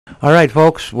All right,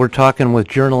 folks, we're talking with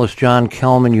journalist John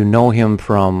Kelman. You know him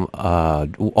from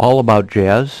All About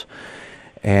Jazz,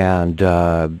 and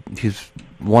he's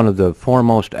one of the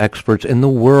foremost experts in the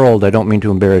world, I don't mean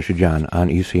to embarrass you, John, on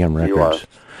ECM Records.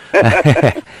 You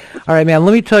are. All right, man,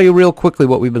 let me tell you real quickly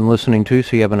what we've been listening to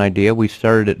so you have an idea. We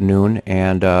started at noon,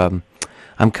 and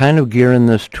I'm kind of gearing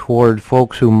this toward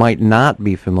folks who might not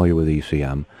be familiar with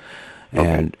ECM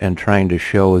and trying to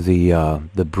show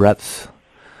the breadth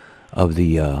of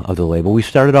the label. We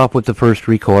started off with the first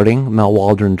recording, Mel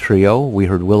Waldron Trio. We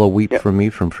heard Willow Weep for Me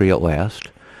from Free at Last.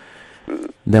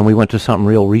 Then we went to something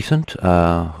real recent.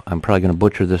 I'm probably going to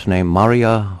butcher this name,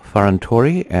 Maria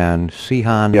Farantori and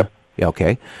Sihan. Yep. Yeah,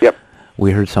 okay. Yep.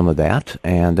 We heard some of that,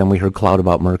 and then we heard Cloud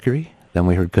About Mercury. Then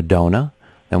we heard Cadona.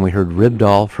 Then we heard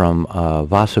Ribdal from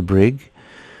Vasa Brig.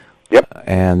 Yep.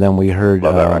 And then we heard...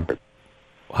 Love that record.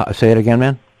 Say it again,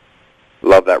 man?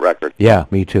 Love that record. Yeah,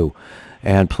 me too.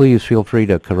 And please feel free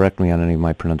to correct me on any of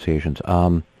my pronunciations.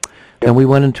 Then we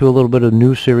went into a little bit of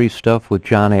new series stuff with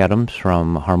John Adams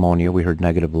from Harmonia. We heard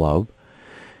Negative Love.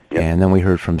 Yep. And then we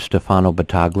heard from Stefano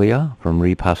Battaglia from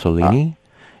Re Pasolini.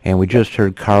 And we just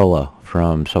heard Carla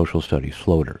from Social Studies,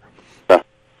 Floater.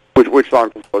 Which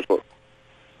song from Social?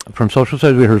 From Social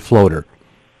Studies, we heard Floater.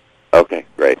 Okay,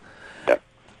 great. Yeah.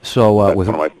 So That's with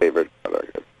one of my favorite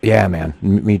records. Yeah, man,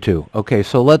 me too. Okay,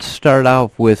 so let's start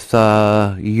out with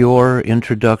your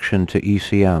introduction to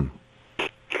ECM.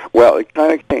 Well, it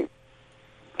kind of came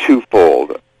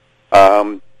twofold.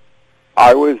 I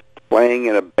was playing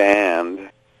in a band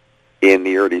in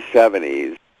the early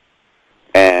 70s,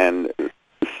 and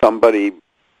somebody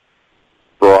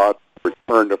brought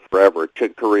Return to Forever,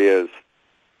 Chick Corea's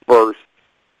first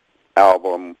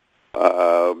album,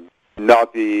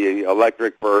 not the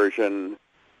electric version,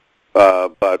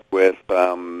 but with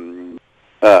Ayrton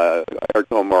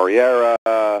Moriera.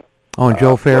 Oh, and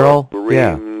Joe Farrell?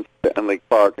 Marine, Stanley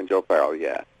Clark, and Joe Farrell,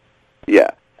 yeah.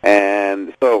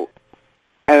 And so,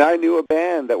 and I knew a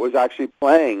band that was actually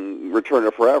playing Return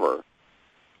to Forever,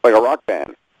 like a rock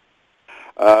band.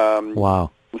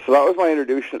 Wow. So that was my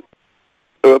introduction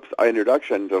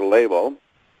to the label.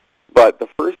 But the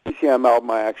first ECM album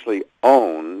I actually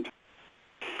owned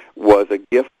was a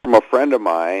gift from a friend of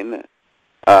mine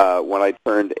when I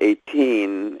turned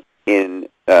 18 in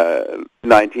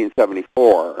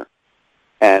 1974,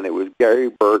 and it was Gary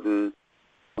Burton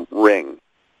Ring.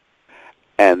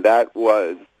 And that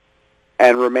was,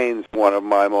 and remains, one of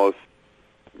my most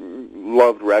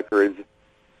loved records.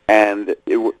 And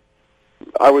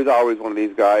I was always one of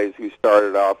these guys who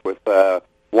started off with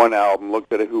one album,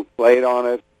 looked at who played on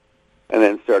it, and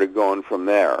then started going from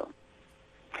there.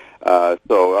 So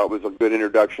that was a good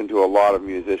introduction to a lot of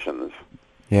musicians.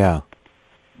 Yeah.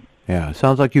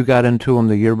 Sounds like you got into them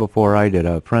the year before I did.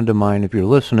 A friend of mine, if you're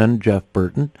listening, Jeff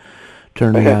Burton,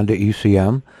 turned me on to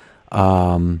ECM.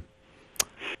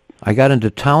 I got into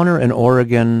Towner and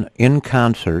Oregon in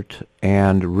concert,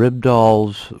 and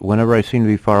Ribdal's Whenever I Seem to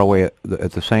Be Far Away at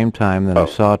the same time. Then I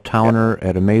saw Towner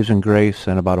at Amazing Grace,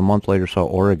 and about a month later saw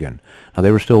Oregon. Now,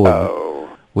 they were still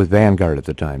with Vanguard at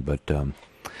the time, but...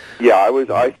 Yeah,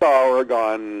 I saw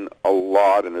Oregon a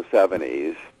lot in the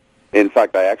 70s. In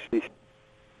fact, I actually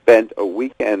spent a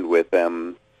weekend with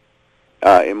them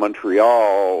in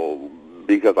Montreal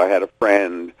because I had a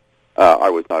friend.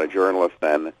 I was not a journalist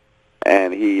then,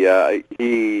 and he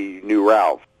knew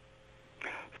Ralph.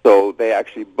 So they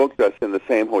actually booked us in the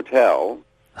same hotel,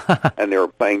 and they were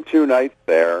playing 2 nights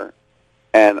there.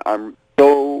 And I'm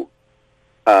so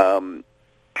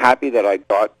happy that I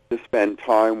got to spend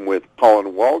time with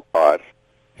Colin Walcott.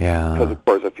 Yeah. Because, of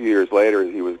course, a few years later,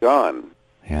 he was gone.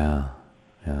 Yeah.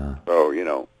 So,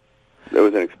 it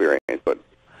was an experience. But,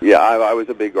 yeah, I was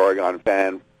a big Oregon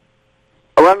fan.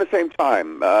 Around the same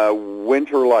time,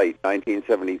 Winter Light,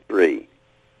 1973.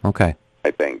 Okay.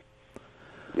 I think.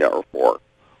 Yeah, or 4.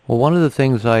 Well, one of the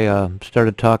things I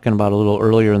started talking about a little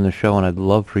earlier in the show, and I'd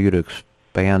love for you to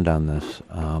expand on this,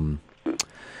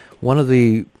 one of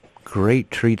the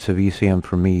great treats of ECM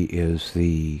for me is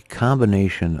the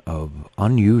combination of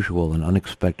unusual and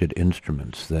unexpected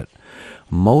instruments that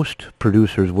most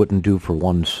producers wouldn't do for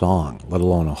one song, let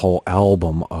alone a whole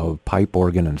album of pipe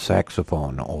organ and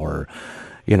saxophone, or,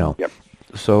 Yep.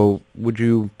 So would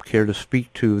you care to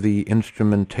speak to the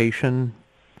instrumentation?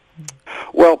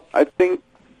 Well, I think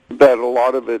that a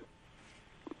lot of it,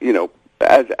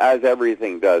 as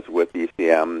everything does with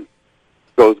ECM,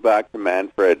 goes back to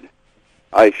Manfred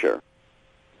Eicher.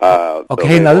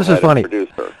 Okay, now this is funny.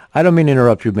 Producer. I don't mean to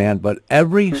interrupt you, man, but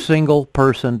every single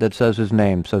person that says his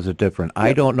name says it different.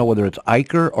 I don't know whether it's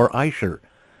Eicher or Eicher.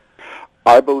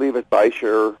 I believe it's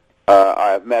Eicher.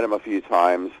 I've met him a few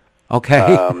times. Okay.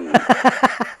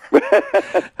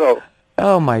 So,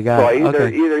 oh my God. so either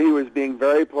Okay. either he was being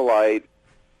very polite,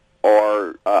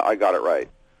 or I got it right.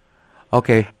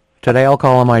 Okay. Today I'll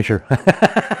call him Aisher.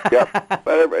 Yep.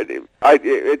 But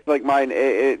it's like mine.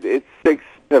 It's 6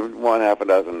 to one, half a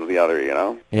dozen of the other. You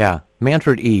know. Yeah,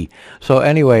 Manfred E. So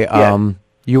anyway, Yes.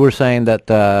 you were saying that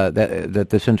that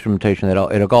this instrumentation it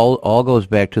all goes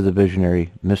back to the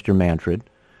visionary Mr. Manfred.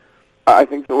 I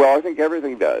think so. Well, I think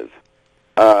everything does.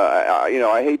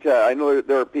 I hate to. I know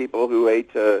there are people who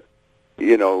hate to,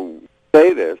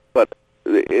 say this, but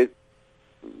it's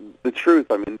the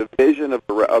truth. I mean, the vision of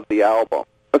the album.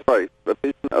 Sorry, the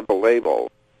vision of the label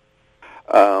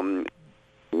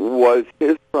was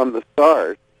his from the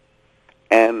start,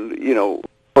 and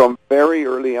from very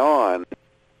early on,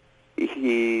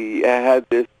 he had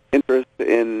this interest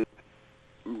in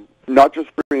not just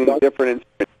bringing different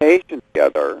instrumentation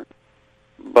together,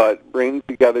 but bringing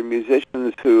together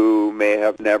musicians who may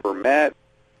have never met,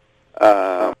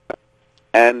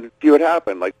 and see what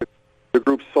happened. Like the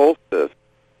group Solstice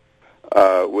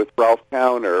with Ralph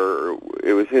Towner,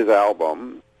 it was his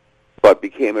album, but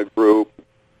became a group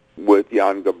with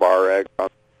Jan Gabarek on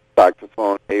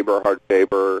saxophone, Eberhard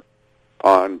Faber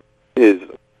on his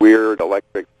weird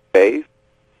electric bass.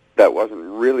 That wasn't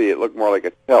really, it looked more like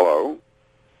a cello.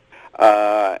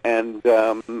 And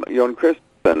Jon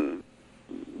Christensen,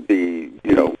 the,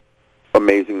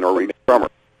 amazing Norwegian drummer.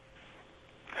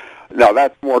 Now,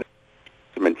 that's more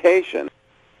instrumentation,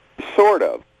 sort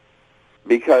of,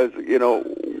 because,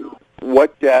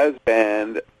 what jazz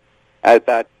band at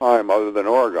that time, other than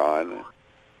Oregon,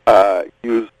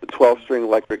 used the 12-string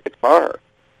electric guitar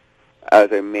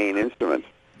as a main instrument.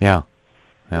 Yeah,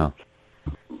 yeah.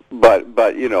 But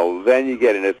then you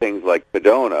get into things like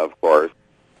Sedona, of course,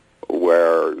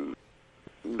 where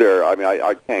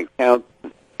I can't count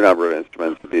the number of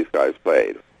instruments that these guys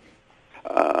played,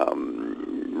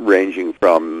 ranging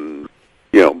from,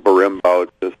 marimba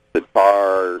to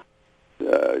sitar,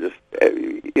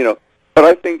 But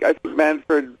I think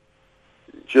Manfred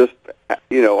just,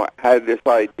 had this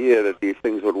idea that these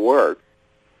things would work,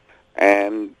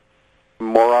 and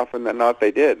more often than not,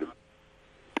 they did.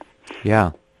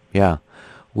 Yeah, yeah.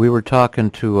 We were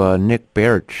talking to Nick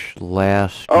Birch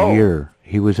last year.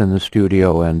 He was in the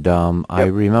studio, and I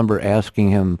remember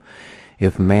asking him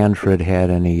if Manfred had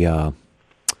any,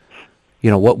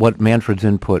 what Manfred's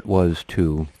input was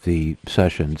to the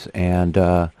sessions, and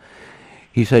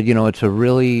he said, it's a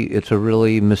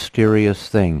really mysterious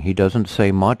thing. He doesn't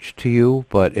say much to you,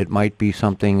 but it might be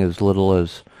something as little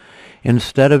as,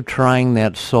 instead of trying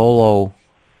that solo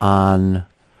on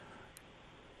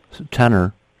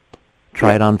tenor,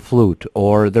 try it on flute.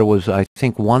 Or there was, I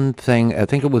think it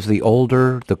was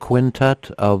the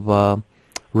quintet of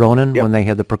Ronan, when they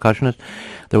had the percussionist.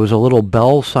 There was a little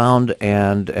bell sound,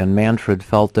 and Manfred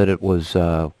felt that it was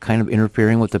kind of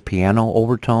interfering with the piano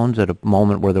overtones at a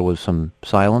moment where there was some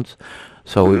silence.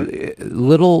 So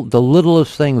the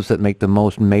littlest things that make the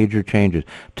most major changes.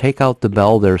 Take out the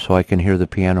bell there so I can hear the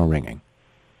piano ringing.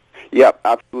 Yep,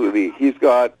 absolutely. He's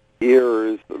got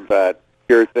ears that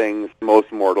hear things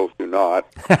most mortals do not.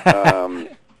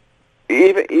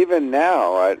 Even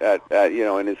now, at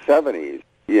in his 70s,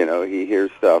 he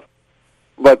hears stuff.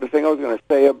 But the thing I was going to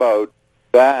say about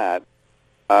that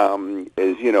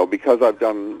is, because I've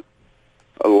done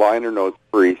liner notes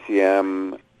for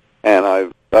ECM, and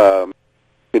I've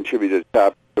contributed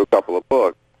to a couple of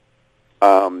books,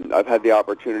 I've had the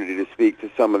opportunity to speak to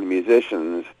some of the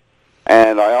musicians,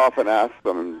 and I often ask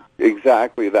them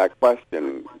exactly that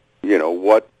question,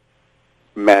 what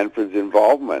Manfred's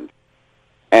involvement.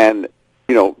 And,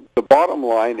 the bottom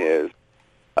line is,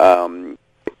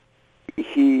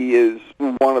 he is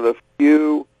one of the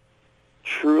few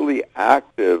truly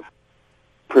active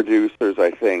producers,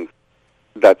 I think,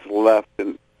 that's left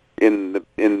in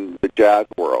the jazz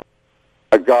world.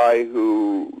 A guy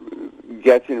who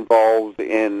gets involved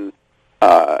in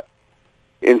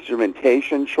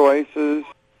instrumentation choices.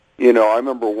 I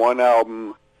remember one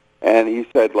album, and he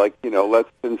said, let's,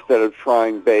 instead of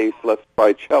trying bass, let's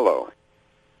try cello,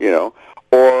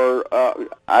 or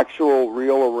actual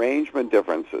real arrangement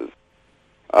differences.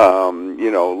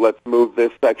 Let's move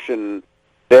this section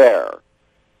there,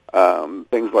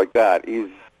 things like that.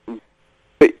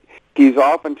 He's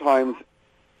oftentimes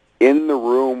in the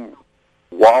room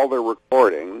while they're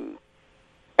recording,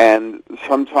 and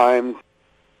sometimes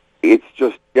it's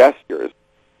just gestures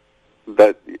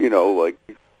that,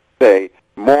 say,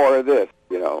 more of this,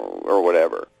 or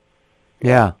whatever.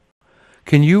 Yeah.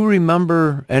 Can you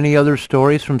remember any other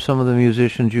stories from some of the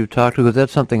musicians you've talked to? Because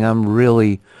that's something I'm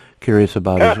really curious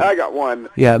about is I got one.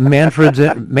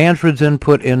 Manfred's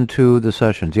input into the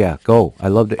sessions. Yeah, go. I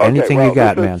love anything you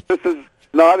got, man. This is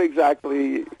not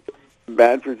exactly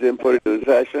Manfred's input into the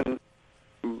session,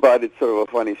 but it's sort of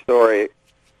a funny story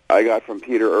I got from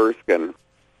Peter Erskine.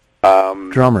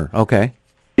 Drummer, okay.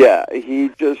 Yeah, he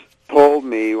just told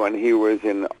me when he was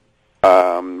in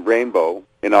Rainbow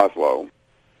in Oslo.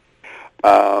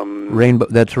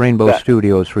 That's Rainbow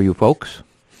Studios for you folks.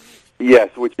 Yes,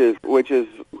 which is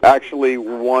actually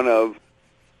one of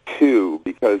two,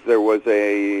 because there was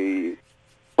a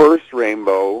first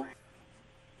Rainbow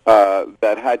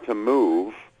that had to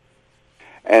move,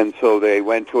 and so they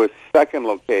went to a second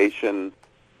location,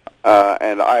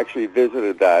 and I actually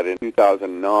visited that in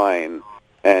 2009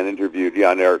 and interviewed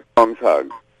Jan Erik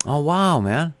Kongshag. Oh, wow,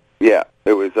 man. Yeah,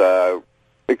 it was an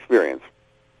experience.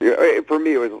 For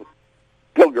me, it was a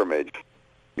pilgrimage,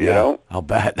 you know? I'll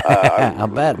bet. I'll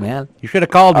bet, man. You should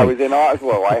have called me. I was in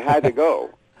Oslo. I had to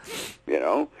go, you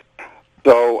know?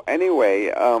 So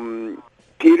anyway,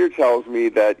 Peter tells me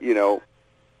that,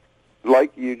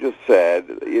 like you just said,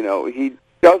 he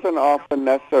doesn't often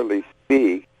necessarily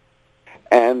speak,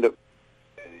 and,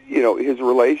 his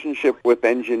relationship with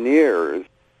engineers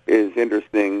is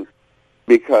interesting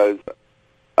because,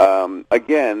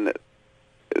 again,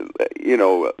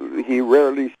 he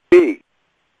rarely speaks,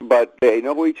 but they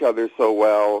know each other so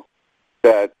well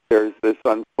that there's this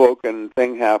unspoken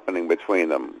thing happening between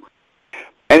them.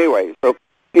 Anyway, so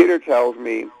Peter tells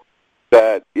me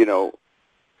that,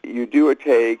 you do a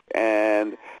take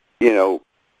and,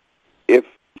 if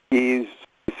he's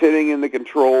sitting in the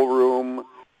control room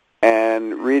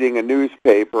and reading a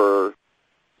newspaper,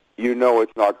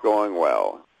 it's not going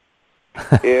well.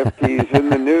 If he's in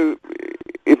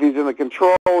the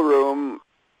control room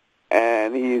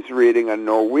and he's reading a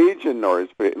Norwegian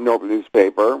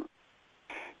newspaper,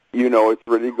 it's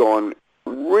really going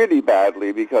really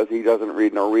badly because he doesn't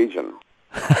read Norwegian.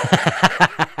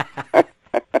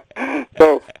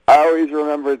 So I always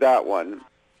remember that one,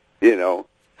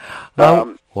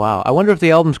 Wow. I wonder if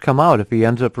the albums come out, if he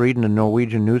ends up reading a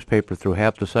Norwegian newspaper through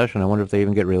half the session. I wonder if they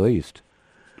even get released.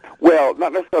 Well,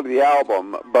 not necessarily the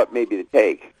album, but maybe the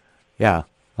take. Yeah,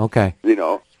 okay.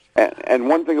 And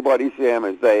one thing about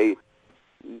ECM is they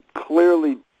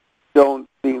clearly don't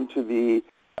seem to be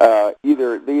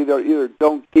either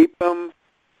don't keep them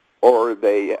or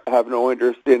they have no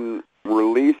interest in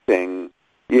releasing,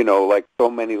 like so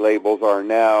many labels are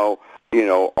now,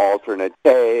 alternate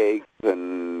takes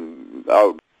and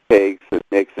outtakes and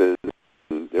mixes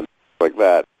and things like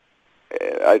that.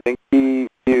 I think he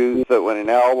views that when an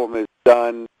album is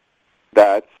done,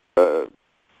 that's the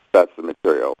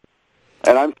material.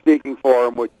 And I'm speaking for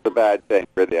him, which is a bad thing,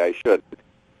 really. I should.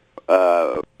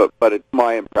 But it's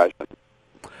my impression.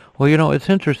 Well, it's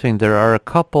interesting. There are a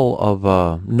couple of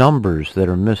numbers that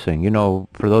are missing.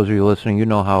 For those of you listening, you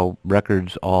know how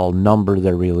records all number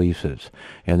their releases,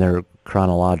 and they're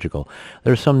chronological.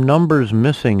 There's some numbers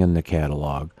missing in the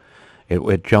catalog.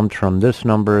 It jumped from this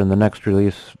number, and the next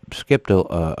release skipped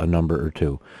a number or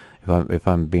two, if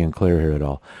I'm being clear here at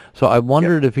all. So I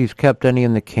wondered if he's kept any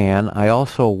in the can. I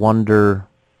also wonder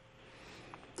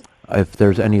if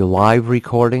there's any live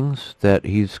recordings that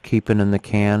he's keeping in the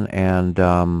can, and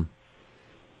I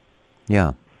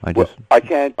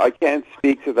can't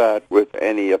speak to that with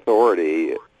any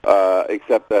authority,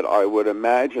 except that I would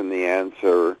imagine the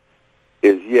answer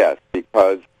is yes,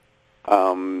 because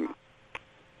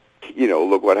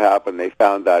look what happened. They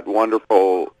found that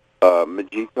wonderful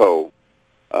Majiko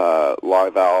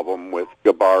live album with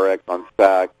Gabarek on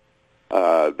sax,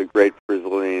 the great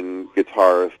Brazilian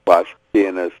guitarist /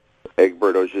 pianist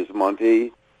Egberto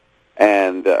Gismonti,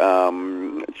 and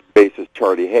bassist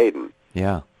Charlie Hayden.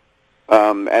 Yeah.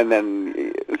 And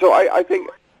then, so I think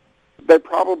they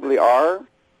probably are,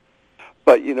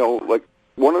 but, like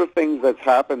one of the things that's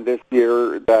happened this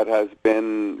year that has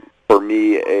been, for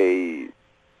me, a,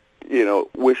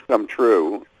 wish come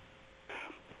true,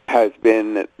 has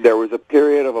been, there was a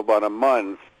period of about a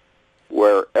month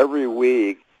where every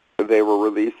week they were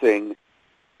releasing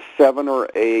 7 or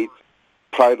 8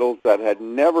 titles that had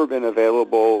never been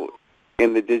available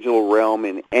in the digital realm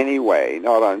in any way,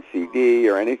 not on CD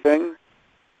or anything,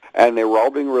 and they were all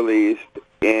being released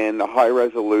in high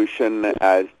resolution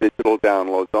as digital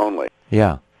downloads only.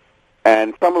 Yeah.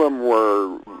 And some of them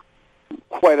were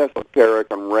quite esoteric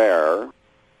and rare,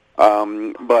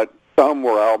 but some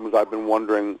were albums I've been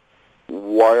wondering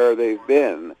where they've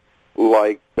been,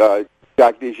 like Jack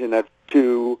DeJohnette's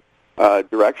 2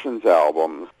 Directions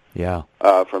albums. Yeah.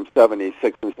 From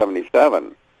 76 and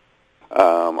 77,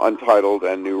 Untitled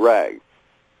and New Rag.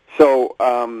 So,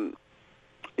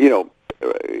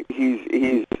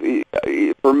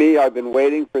 for me, I've been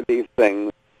waiting for these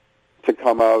things to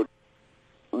come out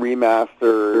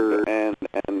remastered and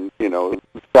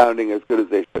sounding as good as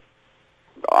they should.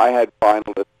 I had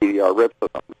vinyl to CDR rips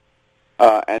of them,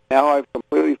 and now I've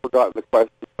completely forgotten the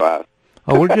question you asked.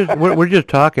 Oh, we're just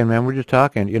talking, man. We're just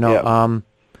talking.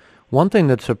 One thing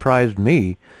that surprised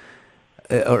me,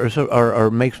 or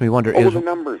makes me wonder, is the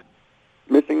numbers,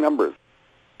 missing numbers.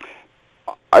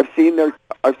 I've seen their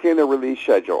release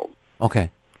schedule.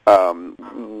 Okay.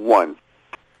 Once,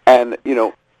 and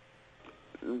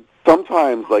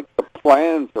sometimes like the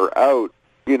plans are out,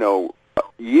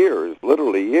 years,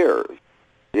 literally years,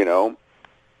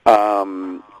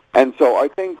 and so I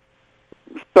think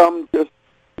some just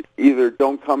either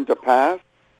don't come to pass,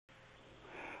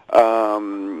 or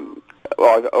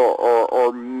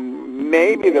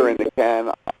maybe they're in the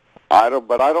can. I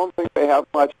don't think they have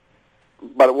much.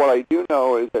 But what I do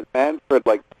know is that Manfred,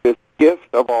 like this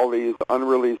gift of all these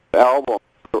unreleased albums,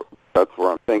 that's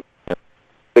where I'm thinking.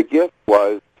 The gift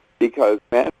was because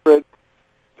Manfred,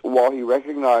 while he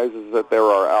recognizes that there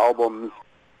are albums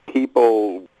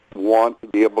people want to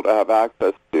be able to have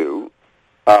access to,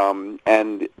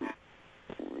 and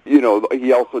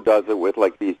he also does it with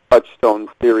like these Touchstone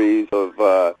series of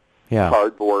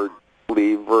cardboard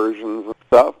sleeve versions and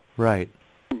stuff. Right.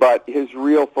 But his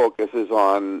real focus is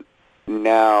on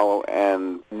now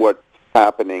and what's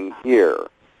happening here.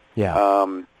 Yeah.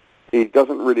 He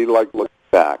doesn't really like looking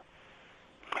back.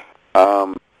 But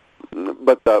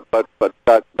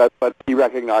he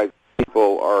recognizes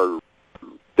people are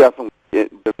definitely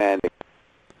demanding.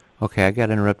 Okay, I got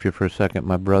to interrupt you for a second,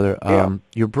 my brother.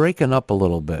 You're breaking up a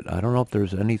little bit. I don't know if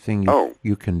there's anything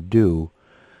you can do.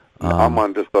 I'm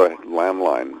on just a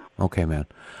landline. Okay, man.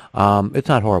 It's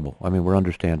not horrible. I mean, we're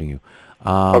understanding you.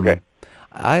 Okay.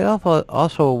 I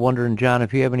also wondering, John,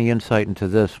 if you have any insight into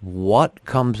this. What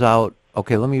comes out?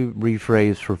 Okay, let me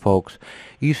rephrase for folks.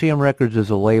 ECM Records is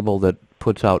a label that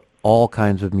puts out all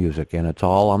kinds of music, and it's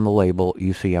all on the label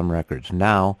ECM Records.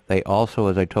 Now, they also,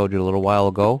 as I told you a little while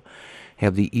ago,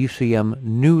 have the ECM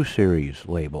New Series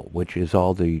label, which is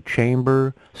all the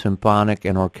chamber, symphonic,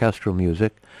 and orchestral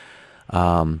music.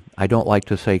 I don't like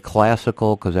to say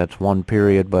classical because that's one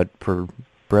period, but for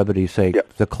brevity's sake,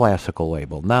 the classical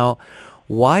label. Now,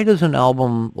 why does an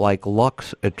album like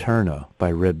Lux Eterna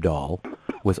by Ribdahl,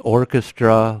 with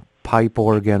orchestra, pipe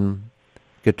organ,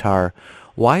 guitar,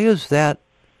 why is that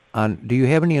on? Do you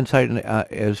have any insight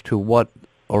as to what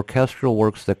orchestral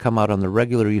works that come out on the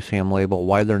regular ECM label,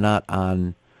 why they're not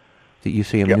on the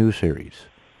ECM New Series?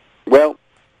 Well,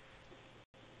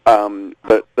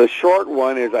 the short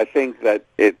one is I think that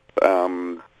it's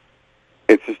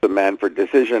just a Manfred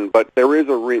decision, but there is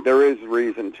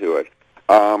reason to it.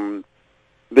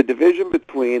 The division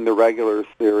between the regular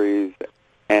series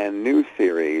and new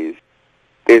series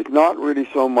is not really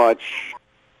so much,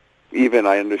 even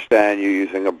I understand you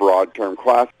using a broad term,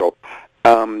 classical.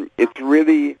 It's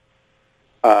really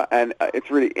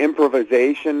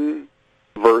improvisation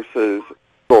versus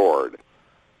scored.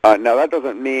 Now that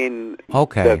doesn't mean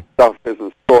that stuff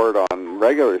isn't scored on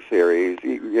regular series.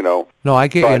 No, I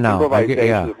get you now.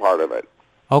 Improvisation is part of it.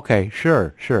 Okay,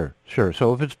 sure.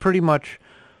 So if it's pretty much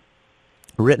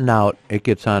written out, it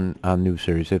gets on new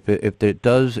series. If it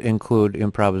does include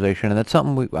improvisation, and that's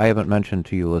something I haven't mentioned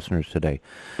to you listeners today.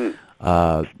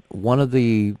 One of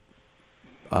the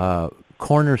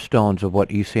cornerstones of what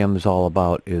ECM is all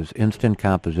about is instant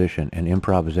composition and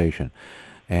improvisation,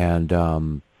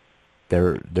 and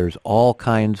there's all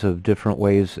kinds of different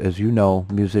ways, as you know,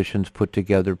 musicians put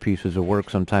together pieces of work.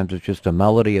 Sometimes it's just a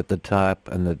melody at the top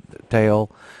and the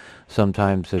tail.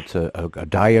 Sometimes it's a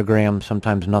diagram.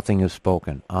 Sometimes nothing is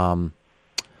spoken.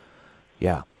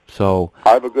 So I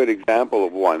have a good example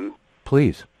of one.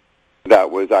 Please.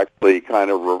 That was actually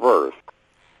kind of reversed.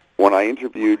 When I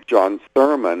interviewed John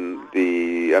Thurman,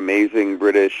 the amazing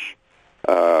British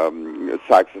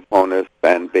saxophonist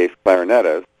and bass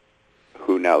clarinetist,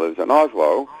 who now lives in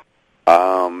Oslo,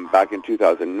 back in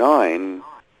 2009,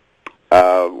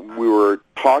 we were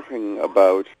talking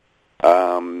about,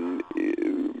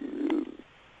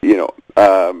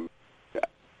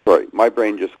 sorry, my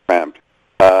brain just cramped.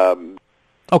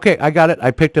 Okay, I got it. I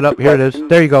picked it up. Here it is.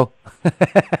 There you go.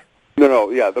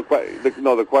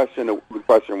 The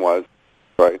question was,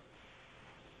 right?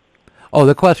 Oh,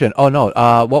 the question. Oh, no.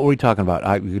 What were we talking about?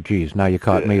 Geez, now you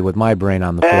caught me with my brain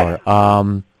on the floor.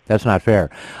 That's not fair.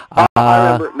 I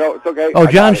remember. No, it's okay. Oh,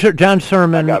 John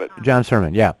Sermon. I got it. John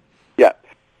Sermon, yeah. Yeah.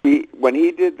 When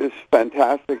he did this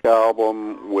fantastic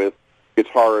album with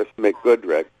guitarist Mick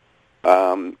Goodrick,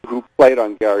 who played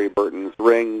on Gary Burton's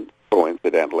Ring,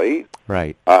 coincidentally.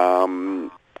 Right.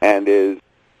 and is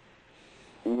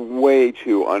way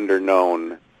too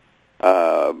underknown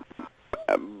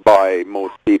by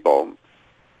most people.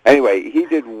 Anyway, he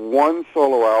did one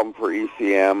solo album for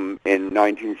ECM in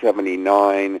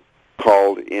 1979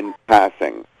 called In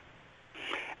Passing.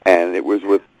 And it was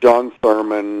with John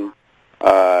Thurman,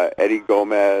 Eddie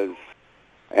Gomez,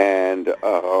 and,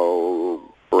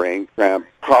 brain cramp,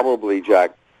 probably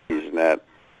Jack Bisnet.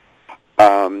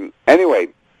 Anyway,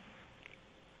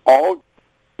 all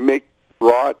Mick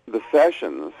brought to the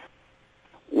sessions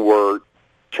were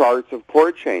charts of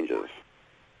chord changes.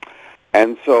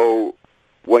 And so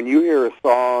when you hear a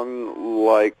song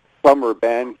like Summer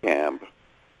Band Camp,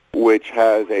 which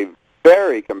has a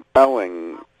very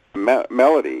compelling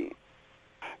melody,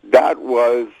 that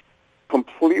was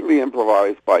completely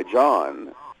improvised by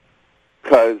John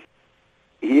because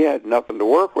he had nothing to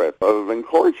work with other than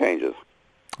chord changes.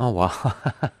 Oh, wow.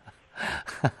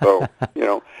 So,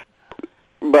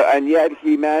 and yet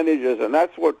he manages, and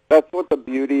that's what the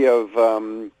beauty of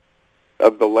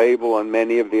the label and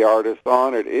many of the artists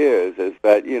on it is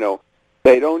that,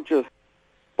 they don't just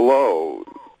blow,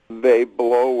 they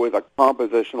blow with a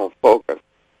compositional focus.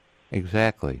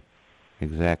 Exactly.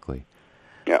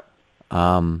 Yeah.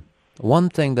 One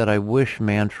thing that I wish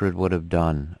Manfred would have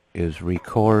done is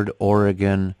record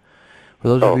Oregon. For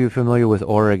those of you familiar with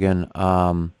Oregon,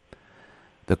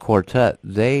 the quartet,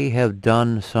 they have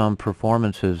done some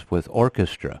performances with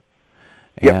orchestra.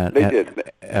 Yeah, they did.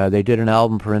 They did an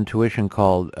album for Intuition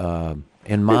called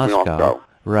In Moscow.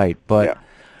 Right, but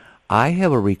I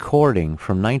have a recording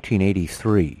from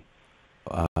 1983.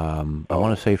 I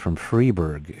want to say from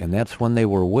Freiburg, and that's when they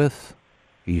were with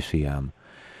ECM.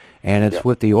 And it's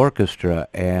with the orchestra,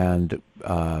 and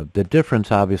the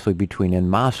difference, obviously, between In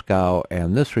Moscow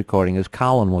and this recording is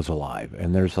Colin was alive,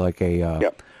 and there's like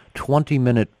a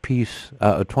 20-minute piece,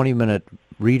 a 20-minute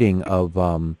reading of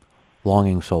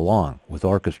Longing So Long with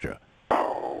orchestra.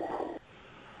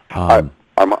 Side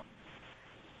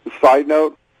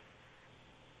note,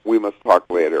 we must talk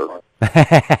later.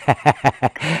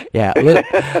 Yeah, listen.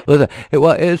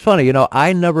 Well, it's funny,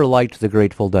 I never liked the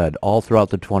Grateful Dead all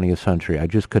throughout the 20th century. I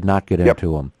just could not get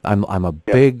into them. I'm a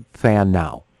big fan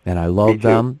now, and I love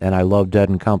them, and I love Dead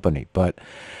and Company. But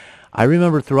I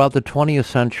remember throughout the 20th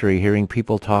century hearing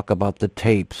people talk about the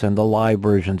tapes and the live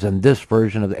versions and this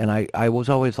version of, and I was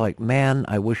always like, man,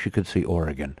 I wish you could see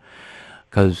Oregon.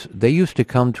 Because they used to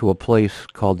come to a place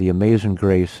called the Amazing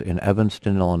Grace in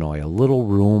Evanston, Illinois, a little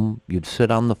room. You'd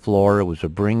sit on the floor. It was a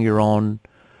bring your own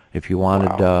if you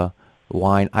wanted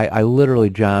wine. I literally,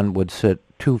 John, would sit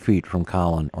 2 feet from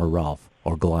Colin or Ralph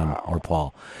or Glenn or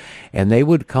Paul. And they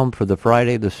would come for the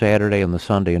Friday, the Saturday, and the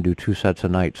Sunday and do 2 sets a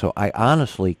night. So I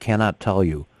honestly cannot tell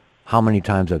you how many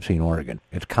times I've seen Oregon.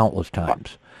 It's countless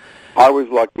times. I was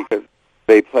lucky because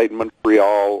they played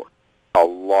Montreal a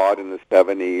lot in the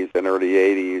 70s and early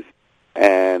 80s,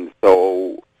 and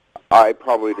so I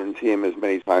probably didn't see him as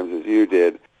many times as you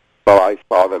did, but I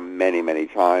saw them many, many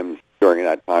times during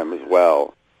that time as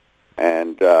well.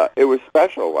 And it was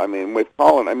special. I mean, with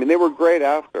Colin, they were great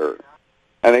after,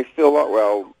 and they still are.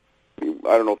 Well,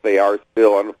 I don't know if they are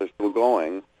still. I don't know if they're still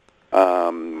going.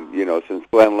 Since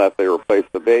Glenn left, they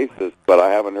replaced the bassist, but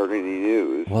I haven't heard any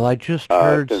news. Well, I just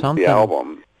heard since something. The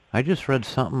album. I just read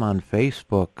something on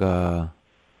Facebook.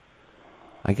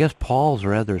 I guess Paul's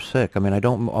rather sick.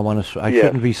 I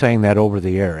shouldn't be saying that over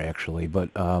the air, actually, but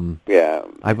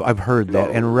I've heard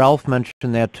that. And Ralph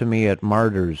mentioned that to me at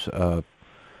Martyrs.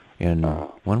 When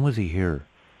was he here?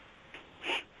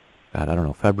 God, I don't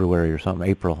know, February or something,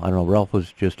 April. I don't know. Ralph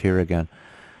was just here again,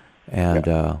 and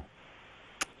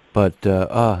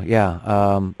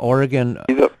Oregon.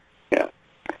 So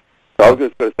I was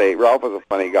just going to say, Ralph is a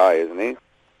funny guy, isn't he?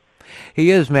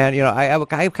 He is, man. I have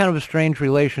kind of a strange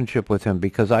relationship with him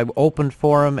because I've opened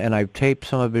for him and I've taped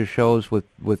some of his shows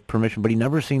with permission, but he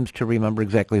never seems to remember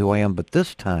exactly who I am. But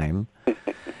this time,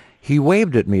 he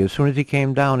waved at me as soon as he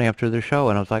came down after the show,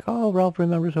 and I was like, "Oh, Ralph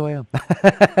remembers who I am."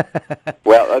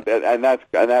 Well, and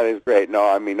that is great. No,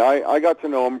 I got to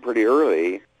know him pretty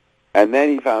early, and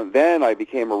then I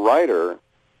became a writer,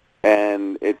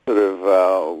 and it sort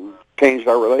of changed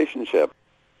our relationship.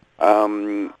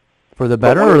 For the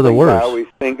better or the worse? I always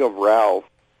think of Ralph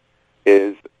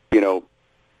is,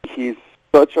 he's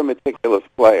such a meticulous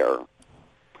player,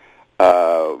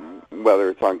 whether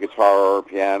it's on guitar or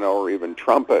piano or even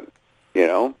trumpet,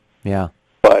 Yeah.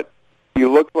 But he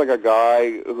looks like a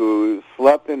guy who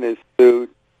slept in his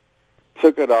suit,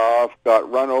 took it off, got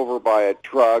run over by a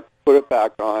truck, put it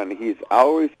back on. He's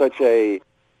always such a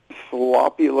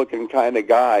sloppy-looking kind of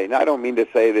guy. And I don't mean to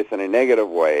say this in a negative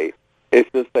way. It's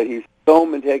just that he's so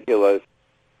meticulous,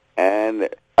 and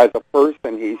as a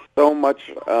person, he's so much,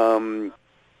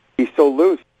 he's so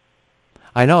loose.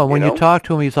 I know. And when you know? talk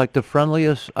to him, he's like the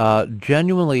friendliest,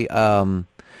 genuinely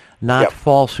not Yep.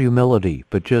 false humility,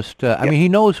 but just, I Yep. mean, he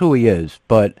knows who he is,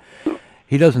 but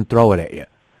he doesn't throw it at you.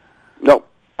 No,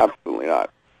 absolutely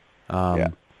not. Yeah.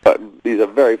 But he's a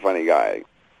very funny guy.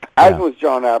 As was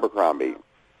John Abercrombie,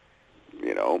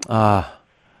 you know. I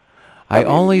mean,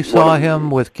 only saw him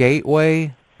with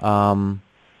Gateway, oh,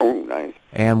 nice.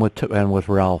 and with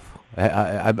Ralph. You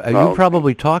okay.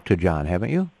 probably talked to John, haven't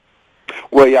you?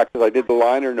 Well, yeah, because I did the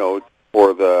liner notes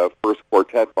for the first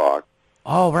quartet box.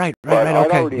 Oh, right, But okay,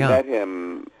 I'd already met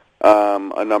him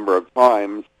a number of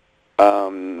times.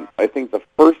 I think the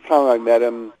first time I met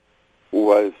him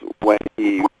was when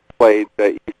he played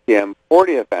the ECM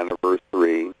 40th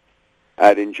anniversary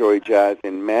at Enjoy Jazz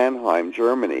in Mannheim,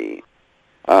 Germany,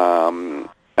 and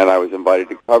I was invited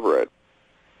to cover it.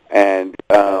 And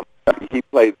he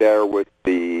played there with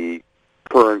the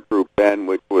current group then,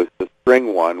 which was the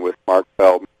string one with Mark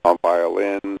Feldman on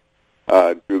violin,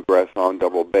 Drew Gress on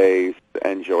double bass,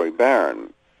 and Joey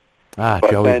Barron. But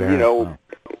Joey then, Barron. you know,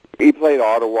 he played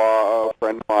Ottawa. A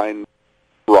friend of mine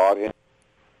brought him.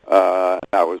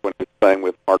 That was when he was playing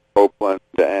with Mark Copeland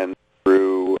and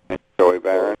Drew and Joey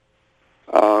Barron.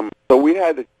 So we'd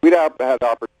had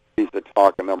opportunities to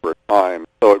talk a number of times.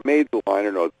 So it made the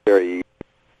liner notes very easy.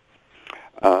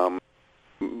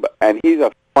 And he's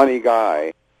a funny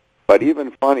guy, but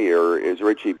even funnier is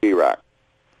Richie Birack.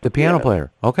 The piano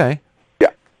player. Okay. Yeah.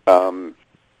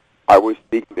 I was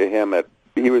speaking to him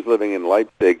he was living in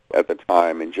Leipzig at the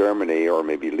time in Germany, or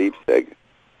maybe Leipzig.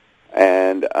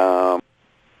 And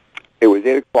it was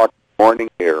 8 o'clock in the morning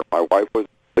here. My wife was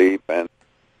asleep, and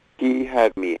he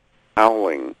had me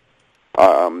howling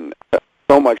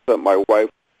so much that my wife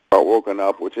got woken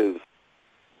up,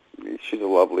 she's a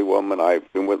lovely woman.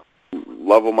 I've been with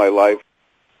love of my life.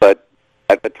 But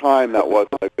at the time, that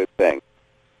wasn't a good thing.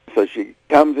 So she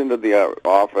comes into the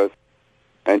office,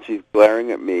 and she's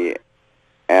glaring at me,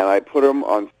 and I put him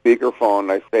on speakerphone,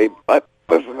 and I say,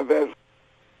 listen to this.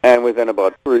 And within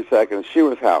about 3 seconds, she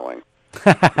was howling.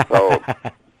 So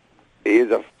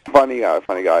he's a funny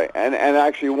guy. And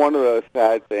actually, one of the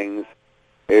sad things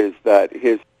is that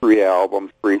his 3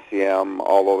 albums for ECM,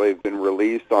 although they've been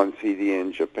released on CD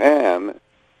in Japan,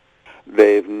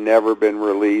 they've never been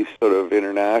released sort of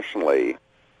internationally.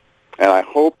 And I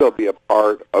hope they'll be a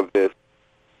part of this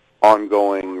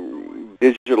ongoing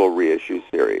digital reissue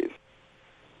series,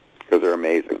 because they're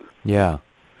amazing. Yeah.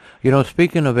 You know,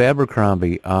 speaking of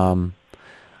Abercrombie, I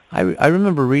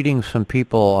remember reading some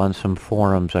people on some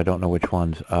forums, I don't know which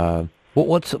ones.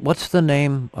 What's the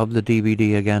name of the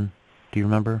DVD again? Do you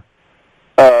remember?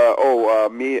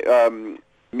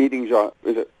 Meeting John,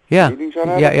 is it? Yeah. Meeting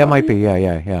John Yeah, it might be.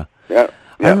 Yeah. Yeah.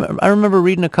 I remember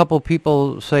reading a couple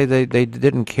people say they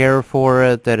didn't care for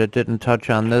it, that it didn't touch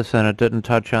on this and it didn't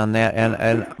touch on that.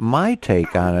 And my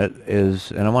take on it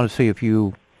is, and I want to see if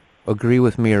you agree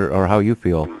with me or how you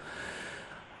feel,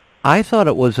 I thought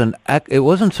it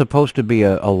wasn't supposed to be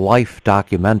a life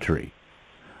documentary.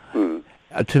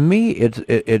 To me,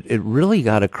 it really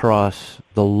got across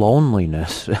the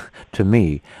loneliness, to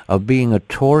me, of being a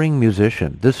touring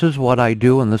musician. This is what I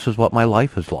do, and this is what my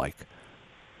life is like.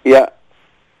 Yeah,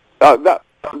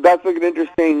 that's an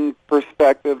interesting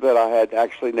perspective that I had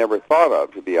actually never thought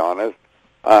of, to be honest,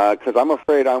 because I'm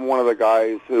afraid I'm one of the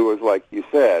guys who was, like you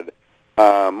said,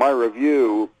 my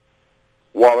review,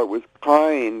 while it was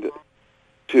kind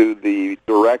to the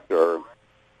director,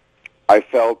 I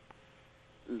felt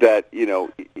that, you know,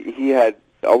 he had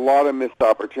a lot of missed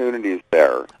opportunities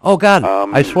there. Oh, God,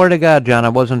 I swear to God, John, I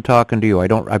wasn't talking to you.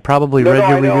 I probably read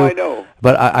your review. I know.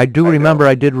 But I do remember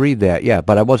I did read that, yeah,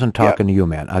 but I wasn't talking to you,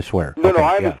 man, I swear. No,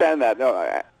 I understand that.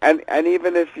 No, and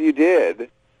even if you did,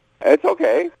 it's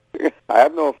okay. I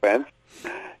have no offense.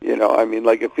 You know, I mean,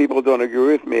 like, if people don't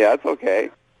agree with me, that's okay.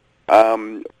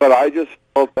 But I just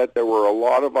felt that there were a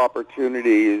lot of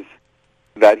opportunities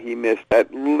that he missed. I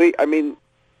mean,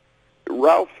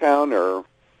 Ralph Towner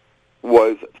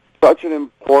was such an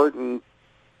important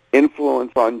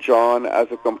influence on John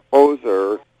as a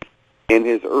composer in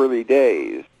his early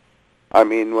days. I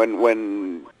mean,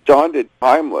 when John did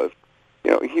Timeless,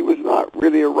 you know, he was not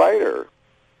really a writer.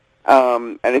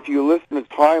 And if you listen to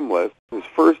Timeless, his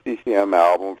first ECM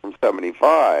album from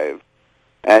 '75,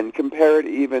 and compare it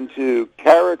even to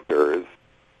Characters,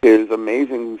 his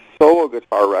amazing solo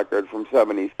guitar record from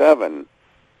 '77,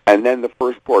 and then the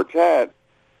first quartet,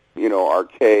 you know,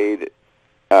 Arcade,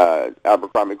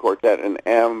 Abercrombie Quartet, and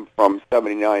M from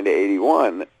 '79 to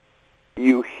 '81,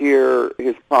 you hear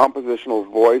his compositional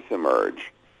voice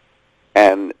emerge,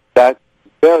 and that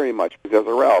very much because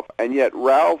of Ralph. And yet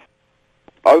Ralph,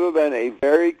 other than a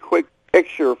very quick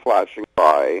picture flashing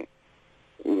by,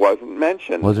 wasn't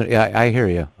mentioned. Wasn't? Yeah, I hear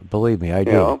you. Believe me, I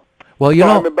do. Know? Well, you so,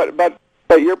 know, I mean,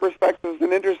 but your perspective is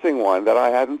an interesting one that I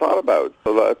hadn't thought about.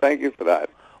 So thank you for that.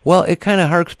 well, it kind of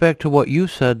harks back to what you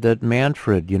said, that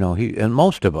Manfred, he and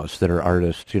most of us that are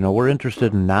artists, we're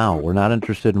interested in now. We're not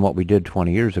interested in what we did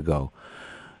 20 years ago.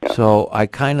 Yeah. So I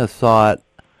kind of thought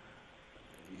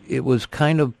it was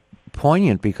kind of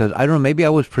poignant because I don't know, maybe I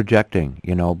was projecting,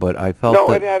 but I felt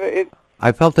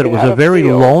I felt that it was a very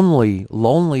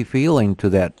lonely feeling to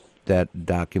that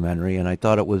documentary, and I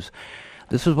thought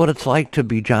this is what it's like to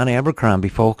be John Abercrombie,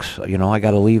 folks. I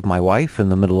got to leave my wife in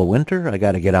the middle of winter. I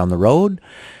got to get on the road,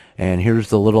 and here's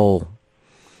the little,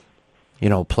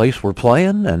 place we're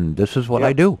playing, and this is what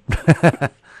I do.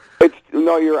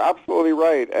 No, you're absolutely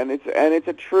right, and it's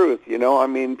a truth. I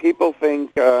mean, people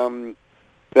think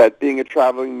that being a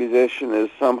traveling musician is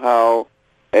somehow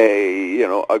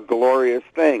a glorious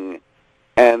thing,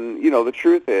 and the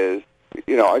truth is,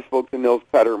 I spoke to Nils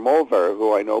Petter Molver,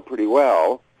 who I know pretty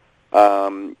well.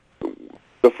 The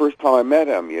first time I met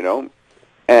him,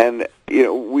 and,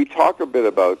 we talk a bit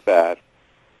about that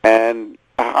and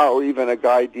how even a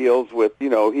guy deals with, he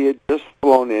had just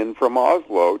flown in from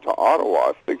Oslo to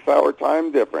Ottawa, 6-hour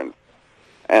time difference.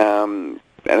 And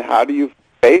how do you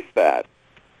face that?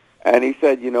 And he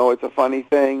said, it's a funny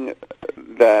thing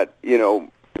that,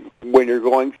 when you're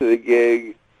going to the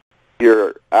gig,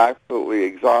 you're absolutely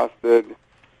exhausted,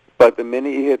 but the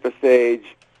minute you hit the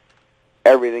stage,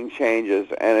 everything changes,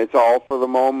 and it's all for the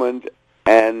moment,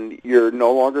 and you're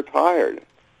no longer tired,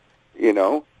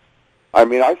 I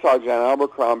mean, I saw John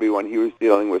Abercrombie when he was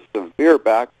dealing with severe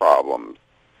back problems,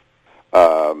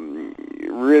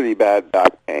 really bad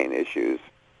back pain issues,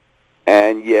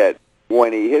 and yet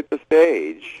when he hit the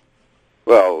stage,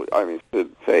 well, I mean, to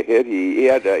say hit, he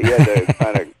had to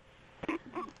kind of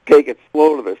take it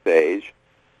slow to the stage,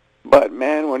 but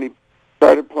man, when he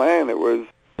started playing, it was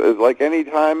like any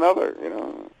time other,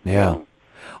 Yeah.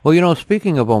 Well,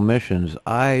 speaking of omissions,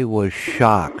 I was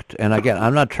shocked, and again,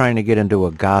 I'm not trying to get into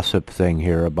a gossip thing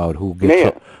here about who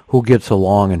gets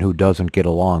along and who doesn't get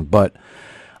along, but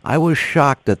I was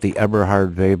shocked that the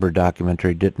Eberhard Weber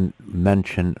documentary didn't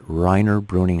mention Rainer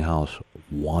Bruninghaus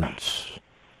once.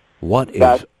 What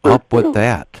is up with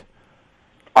that?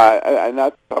 And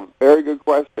that's a very good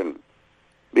question,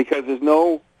 because there's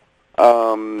no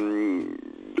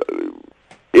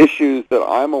issues that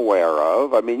I'm aware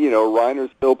of. I mean, Reiner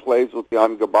still plays with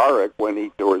Jan Gabarek when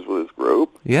he tours with his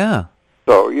group. Yeah.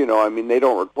 So, I mean, they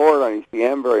don't record on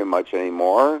ECM very much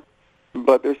anymore,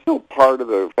 but they're still part of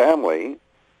the family.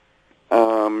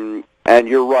 And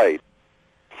you're right.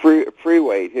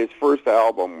 Freeweight, his first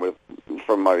album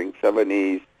from I think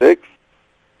 76,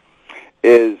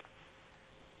 is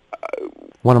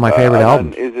one of my favorite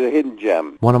albums. Is a hidden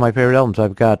gem. One of my favorite albums.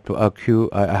 I've got a cue.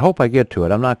 I hope I get to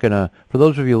it. I'm not going to, for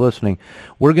those of you listening,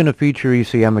 we're going to feature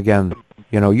ECM again.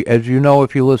 As you know,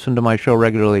 if you listen to my show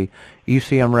regularly,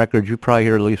 ECM Records, you probably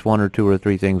hear at least one or two or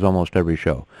three things almost every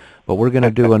show. But we're going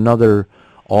to do another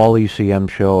all ECM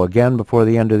show again before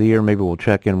the end of the year. Maybe we'll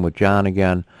check in with John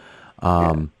again.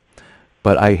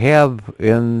 But I have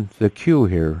in the queue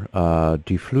here,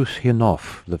 Die Fluss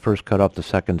hinauf, the first cut off the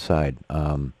second side.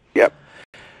 Yep.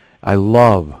 I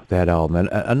love that album. And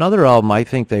another album I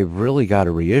think they've really got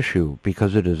to reissue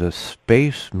because it is a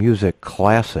space music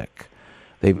classic.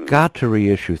 They've got to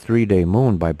reissue 3-Day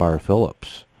Moon by Bar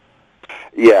Phillips.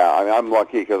 Yeah, I mean, I'm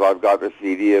lucky because I've got the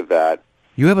CD of that.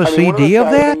 You have a CD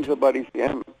of that?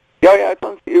 Yeah,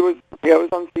 it was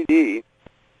on CD.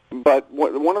 But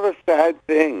one of the sad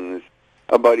things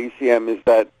about ECM is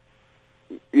that,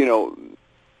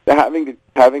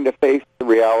 having to face the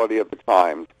reality of the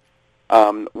times.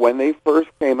 When they first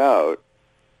came out,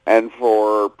 and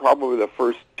for probably the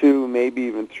first 2, maybe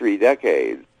even 3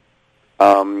 decades,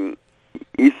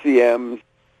 ECM's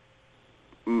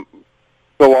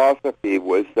philosophy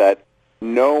was that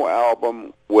no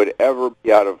album would ever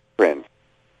be out of print.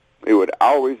 It would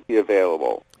always be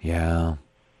available. Yeah.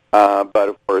 But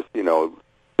of course,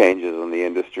 changes in the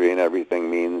industry and everything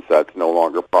means that's no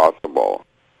longer possible.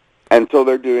 And so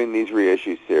they're doing these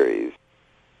reissue series.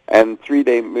 And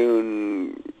 3-Day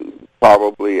Moon,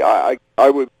 probably, I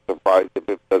would be surprised if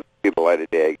it does people light a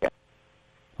day again.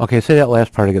 Okay, say that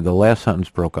last part again. The last sentence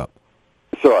broke up.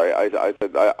 Sorry, I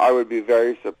said I would be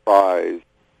very surprised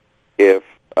if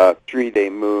 3-Day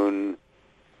Moon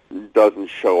doesn't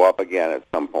show up again at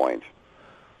some point.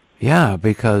 Yeah,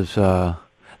 because now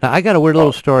I got a weird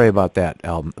little story about that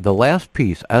album. The last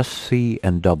piece, S, C,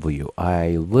 and W. I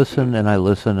listen and I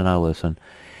listen and I listen,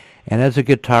 And as a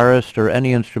guitarist or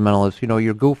any instrumentalist,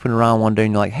 you're goofing around one day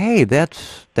and you're like, hey,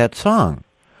 that's that song.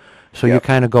 So you Yep.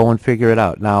 kind of go and figure it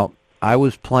out. Now, I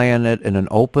was playing it in an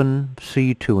open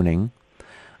C tuning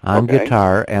on Okay.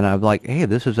 guitar, and I'm like, hey,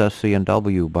 this is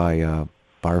SC&W by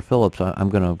Bar Phillips. I'm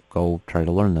going to go try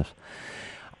to learn this.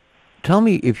 Tell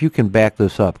me if you can back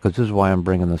this up, because this is why I'm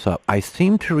bringing this up. I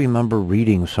seem to remember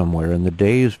reading somewhere in the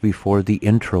days before the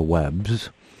intrawebs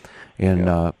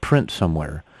in print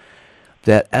somewhere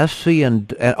that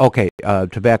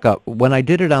to back up, when I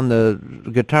did it on the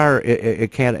guitar,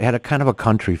 it had a kind of a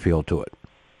country feel to it.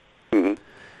 Mm-hmm.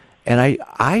 And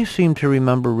I seem to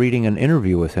remember reading an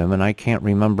interview with him, and I can't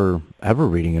remember ever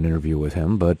reading an interview with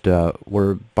him, but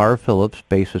where Bar Phillips,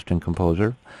 bassist and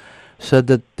composer, said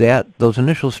that those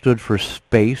initials stood for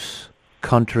space,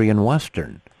 country, and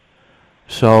western.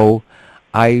 So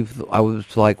I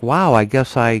was like, wow, I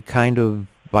guess I kind of,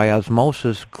 by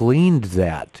osmosis, gleaned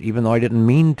that, even though I didn't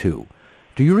mean to.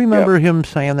 Do you remember him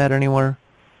saying that anywhere?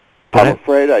 I'm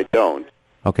afraid I don't.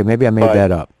 Okay, maybe I made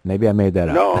that up. Maybe I made that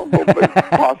up. No, but it's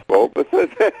possible. But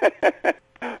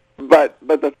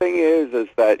the thing is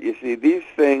that, you see, these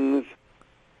things,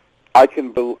 I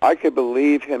could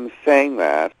believe him saying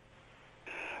that,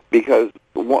 because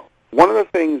one of the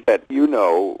things that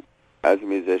as a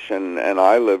musician, and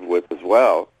I live with as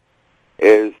well,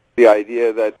 is the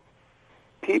idea that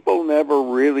people never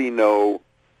really know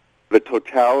the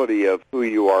totality of who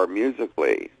you are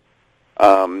musically.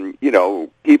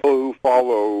 People who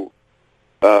follow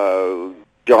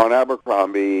John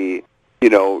Abercrombie,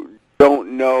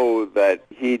 don't know that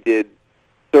he did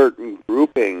certain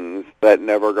groupings that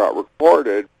never got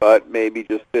recorded, but maybe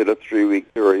just did a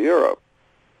 3-week tour of Europe.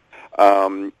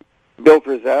 Bill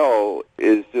Frisell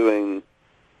is doing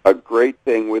a great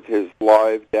thing with his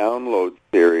live download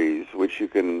series, which you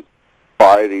can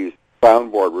buy these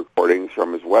soundboard recordings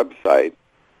from his website.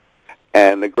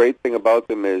 And the great thing about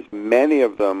them is many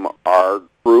of them are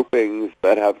groupings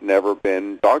that have never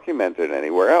been documented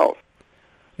anywhere else.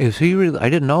 Is he really? I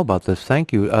didn't know about this.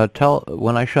 Thank you.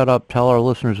 When I shut up, tell our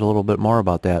listeners a little bit more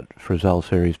about that Frisell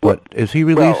series. But is he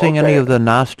releasing any of the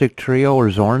Gnostic Trio or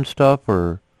Zorn stuff,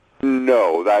 or?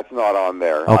 No, that's not on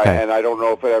there. Okay. And I don't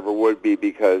know if it ever would be,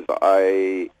 because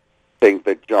I think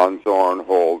that John Zorn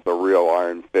holds a real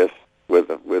iron fist with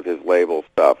his label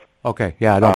stuff. Okay,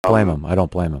 yeah, I don't blame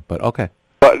him. But okay.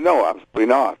 But no, absolutely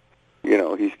not.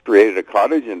 He's created a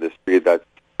cottage industry that's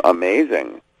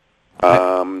amazing.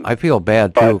 I feel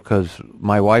bad too, because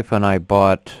my wife and I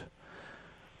bought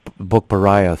Book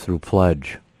Pariah through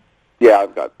Pledge. Yeah,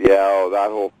 I've got that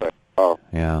whole thing. Oh,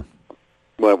 yeah.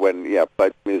 When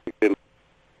Pledge music didn't.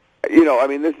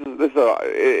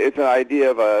 It's an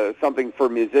idea of something for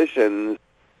musicians,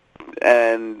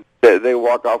 and they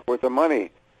walk off with the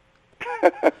money.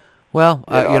 Well,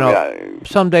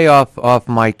 someday off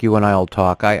mic, you and I will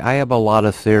talk. I have a lot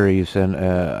of theories, and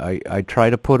I try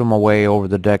to put them away over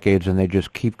the decades, and they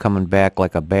just keep coming back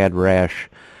like a bad rash.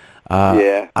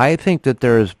 I think that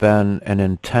there has been an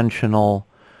intentional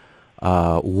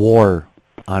war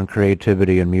on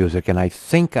creativity in music, and I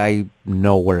think I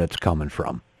know where it's coming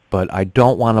from, but I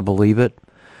don't want to believe it.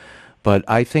 But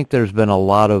I think there's been a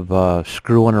lot of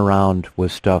screwing around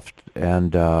with stuff,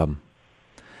 and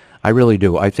I really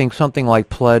do. I think something like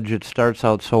Pledge, it starts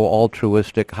out so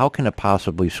altruistic. How can it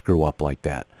possibly screw up like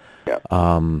that? Yeah.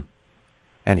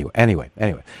 Anyway,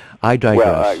 I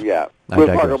digress. Well, we'll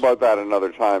talk about that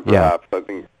another time, perhaps. Yeah. I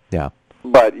think. Yeah.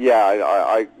 But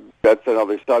I that's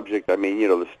another subject.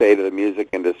 The state of the music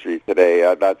industry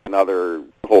today. That's another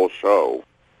whole show.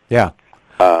 Yeah.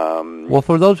 Well,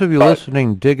 for those of you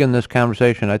listening, digging this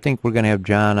conversation, I think we're going to have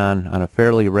John on a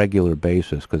fairly regular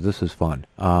basis, because this is fun.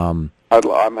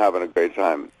 I'm having a great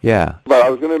time. Yeah. But I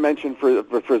was going to mention for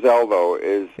Frisell, though,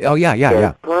 is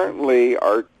there currently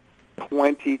are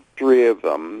 23 of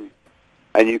them,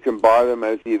 and you can buy them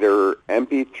as either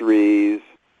MP3s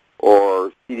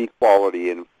or CD quality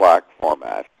in FLAC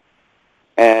format.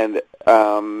 And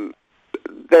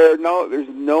there's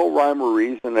no rhyme or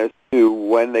reason as to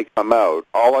when they come out.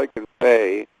 All I can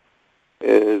say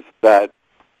is that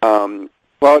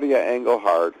Claudia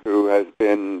Engelhardt, who has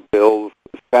been Bill's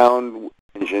sound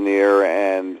engineer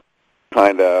and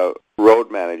kind of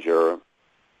road manager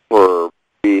for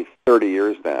 30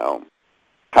 years now,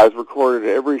 has recorded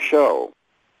every show.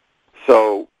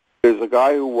 So there's a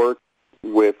guy who worked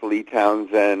with Lee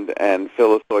Townsend and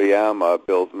Phyllis Oyama,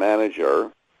 Bill's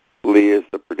manager. Lee is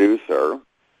the producer,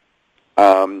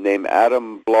 named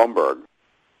Adam Blomberg.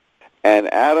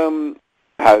 And Adam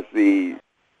has the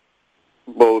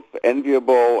both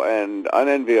enviable and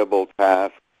unenviable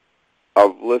task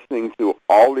of listening to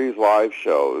all these live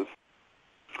shows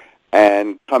and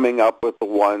coming up with the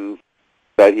ones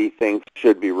that he thinks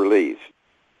should be released.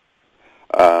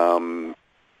 And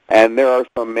there are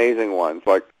some amazing ones.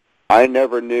 Like, I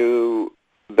never knew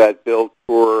that Bill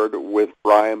toured with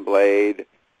Brian Blade,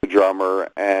 the drummer,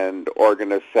 and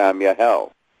organist Sam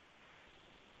Yahel.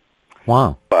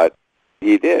 Wow. But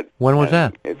he did. When was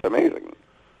that? It's amazing.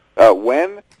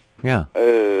 When? Yeah.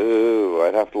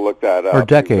 I'd have to look that up. Or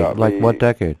decade, like what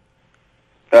decade?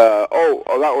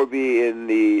 That would be in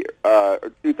the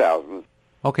 2000s.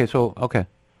 Okay,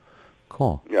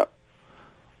 cool. Yeah.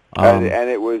 And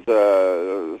it was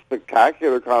a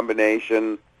spectacular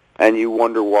combination, and you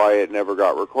wonder why it never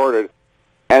got recorded.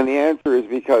 And the answer is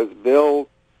because Bill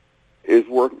is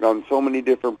working on so many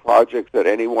different projects at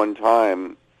any one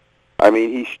time. I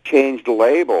mean, he's changed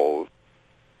labels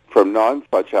from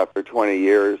Non-Such after 20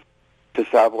 years to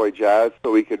Savoy Jazz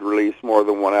so he could release more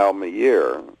than one album a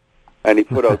year. And he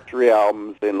put out 3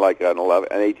 albums in like an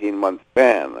 18-month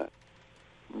span.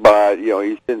 But,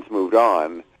 he's since moved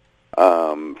on,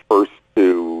 first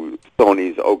to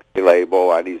Sony's OK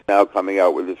label, and he's now coming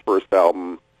out with his first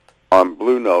album on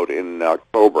Blue Note in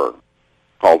October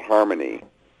called Harmony,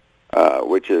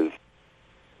 which is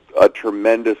a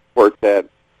tremendous quartet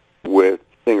with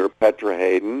singer Petra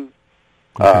Hayden,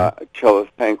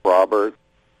 cellist Hank Roberts,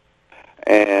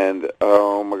 and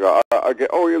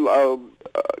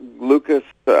Lucas.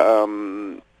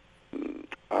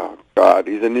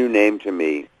 He's a new name to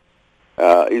me.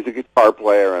 He's a guitar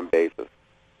player and bassist.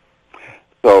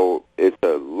 So it's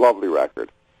a lovely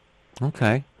record.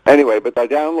 Okay. Anyway, but the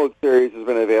download series has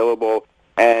been available,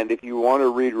 and if you want to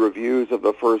read reviews of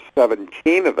the first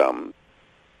 17 of them,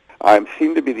 I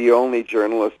seem to be the only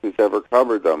journalist who's ever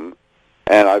covered them,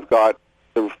 and I've got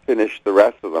to finish the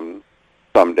rest of them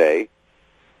someday.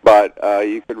 But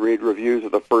you can read reviews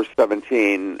of the first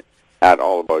 17 at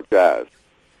All About Jazz.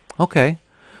 Okay.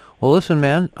 Well, listen,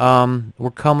 man,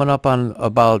 we're coming up on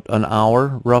about an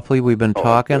hour, roughly. We've been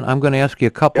talking. I'm going to ask you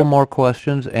a couple more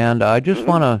questions, and I just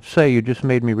want to say, you just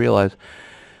made me realize,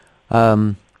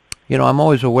 I'm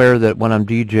always aware that when I'm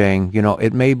DJing,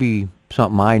 it may be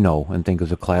something I know and think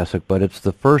is a classic, but it's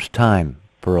the first time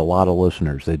for a lot of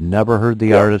listeners. They'd never heard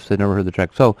the artist, they'd never heard the track.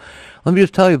 So let me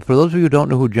just tell you, for those of you who don't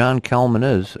know who John Kelman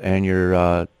is, and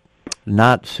you're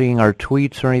not seeing our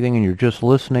tweets or anything, and you're just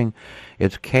listening,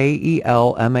 it's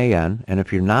Kelman, and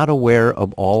if you're not aware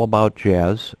of All About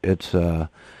Jazz, it's an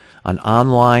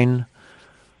online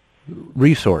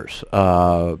resource,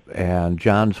 and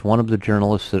John's one of the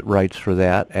journalists that writes for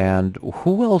that. And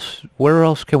where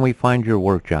else can we find your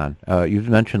work, John? You've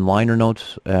mentioned liner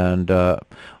notes and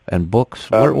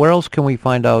books. Where else can we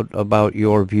find out about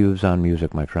your views on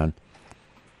music, my friend?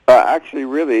 Actually,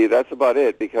 really, that's about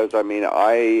it, because, when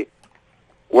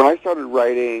I started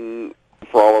writing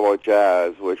for All About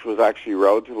Jazz, which was actually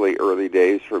relatively early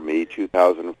days for me,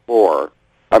 2004,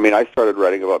 I started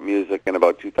writing about music in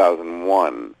about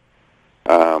 2001,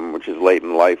 which is late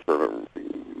in life for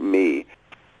me.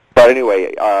 But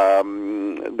anyway,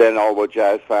 then All About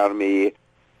Jazz found me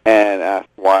and asked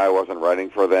why I wasn't writing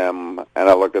for them, and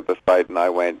I looked at the site and I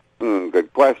went,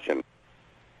 good question.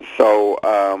 So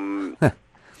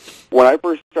when I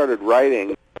first started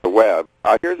writing the web,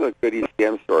 here's a good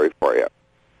ECM story for you.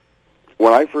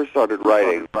 When I first started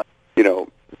writing, not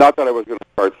that I was going to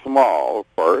start small,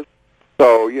 of course.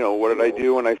 So, what did I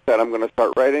do when I said I'm going to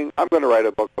start writing? I'm going to write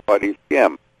a book about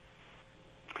ECM,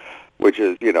 which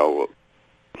is,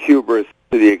 hubris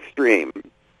to the extreme.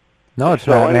 No, it's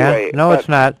not, man. No, it's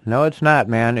not. No, it's not,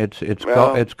 man. It's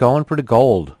going for the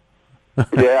gold.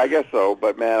 Yeah, I guess so.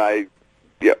 But, man,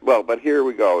 but here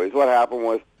we go. What happened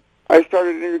was I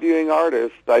started interviewing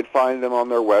artists. I'd find them on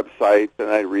their websites, and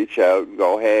I'd reach out and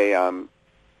go, hey, I'm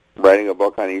writing a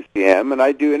book on ECM, and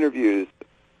I'd do interviews.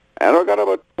 And I got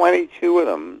about 22 of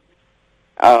them.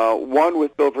 One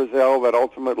with Bill Frisell that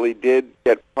ultimately did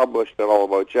get published at All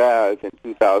About Jazz in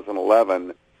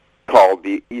 2011 called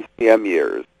The ECM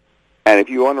Years. And if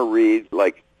you want to read,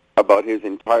 about his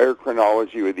entire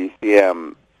chronology with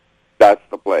ECM, that's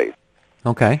the place.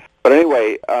 Okay. But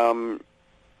anyway,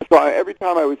 every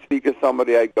time I would speak to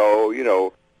somebody, I'd go,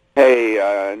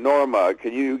 hey, Norma,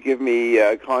 can you give me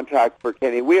contact for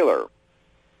Kenny Wheeler?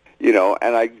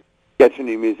 And I get to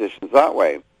new musicians that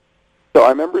way. So I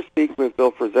remember speaking with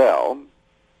Bill Frisell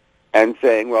and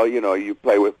saying, well, you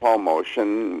play with Paul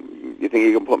Motion. You think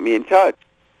you can put me in touch?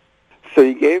 So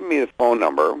he gave me his phone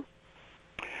number,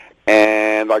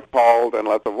 and I called and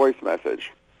left a voice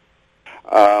message.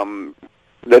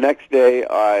 The next day,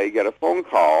 I get a phone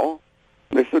call.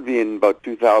 This would be in about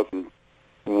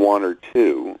 2001 or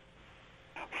 2.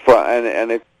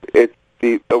 And it's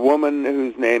the woman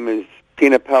whose name is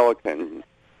Tina Pelican.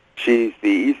 She's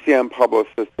the ECM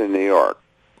publicist in New York.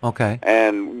 Okay.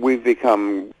 And we've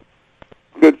become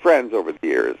good friends over the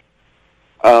years.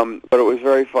 But it was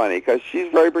very funny because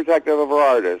she's very protective of her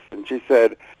artists. And she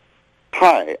said,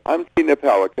 "Hi, I'm Tina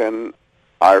Pelican.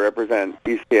 I represent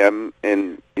ECM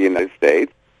in the United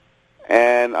States.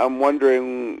 And I'm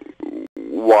wondering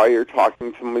why you're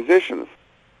talking to musicians."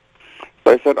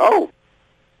 So I said, "Oh,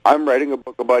 I'm writing a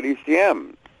book about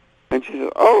ECM." And she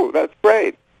said, "Oh, that's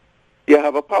great. You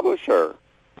have a publisher?"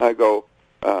 I go,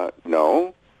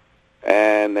 "No."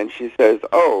 And then she says,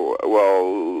 "Oh,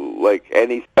 well, like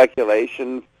any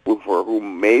speculation for who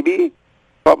maybe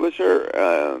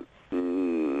publisher?"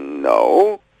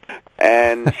 No.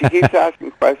 And she keeps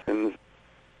asking questions,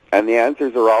 and the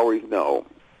answers are always no.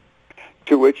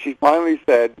 To which she finally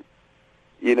said,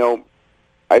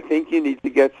 "I think you need to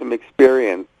get some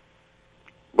experience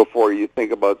before you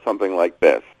think about something like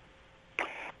this."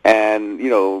 And,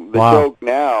 the Wow. joke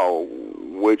now,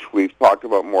 which we've talked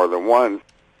about more than once,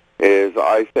 is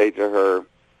I say to her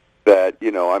that,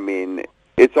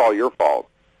 it's all your fault.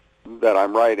 That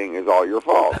I'm writing is all your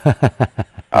fault.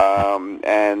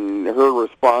 And her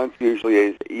response usually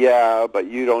is, "Yeah, but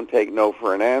you don't take no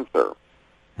for an answer."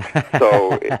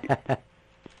 So,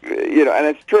 and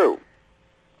it's true.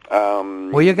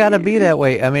 Well, you got to be that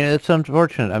way. I mean, it's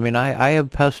unfortunate. I mean, I have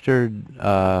pestered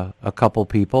a couple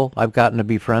people. I've gotten to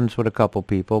be friends with a couple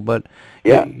people, but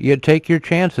Yeah. you take your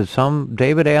chances.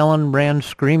 David Allen ran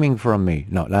screaming from me.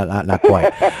 No, not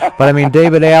quite. But I mean,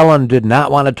 David Allen did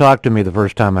not want to talk to me the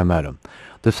first time I met him.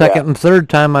 The second and third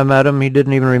time I met him, he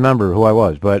didn't even remember who I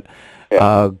was. But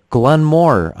Glenn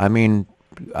Moore, I mean,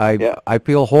 I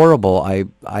feel horrible.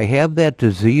 I have that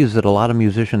disease that a lot of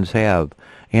musicians have.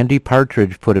 Andy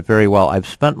Partridge put it very well. "I've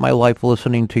spent my life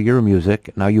listening to your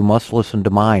music. Now you must listen to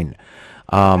mine."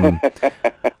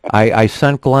 I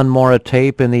sent Glenn Moore a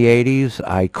tape in the 80s.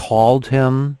 I called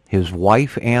him. His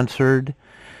wife answered.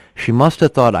 She must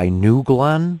have thought I knew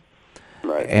Glenn.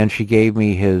 Right. And she gave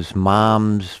me his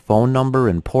mom's phone number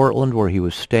in Portland where he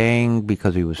was staying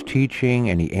because he was teaching,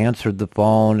 and he answered the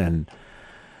phone, and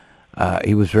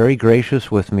he was very gracious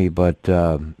with me, but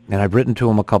and I've written to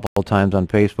him a couple of times on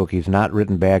Facebook. He's not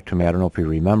written back to me. I don't know if he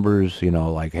remembers,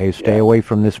 like, "Hey, stay away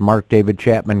from this Mark David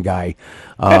Chapman guy."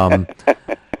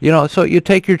 So you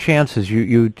take your chances.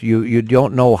 You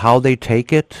don't know how they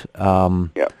take it.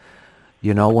 When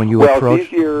you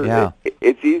approach,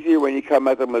 it's easier when you come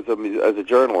at them as a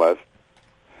journalist.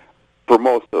 For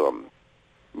most of them,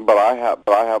 but I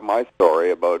have my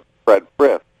story about Fred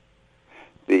Frith,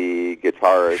 the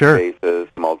guitarist, bassist,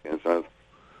 multi-instrument.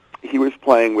 He was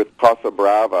playing with Casa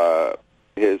Brava,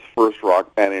 his first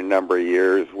rock band in a number of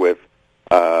years, with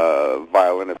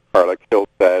violinist Carla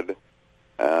Kilstead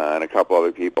and a couple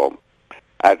other people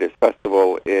at this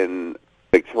festival in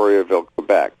Victoriaville,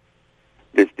 Quebec.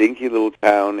 This dinky little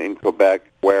town in Quebec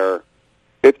where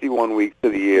 51 weeks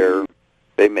of the year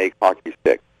they make hockey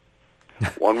sticks.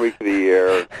 1 week of the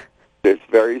year, this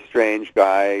very strange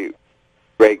guy,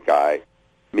 great guy,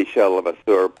 Michel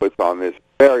Levasseur, puts on this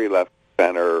very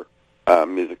left-center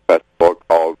music festival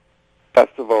called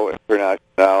Festival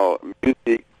International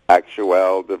Musique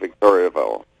Actuelle de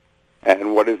Victoriaville.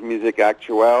 And what is Musique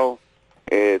Actuelle?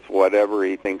 It's whatever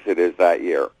he thinks it is that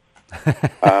year.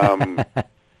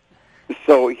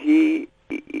 So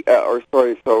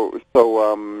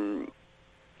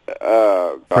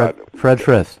Fred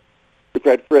Frith.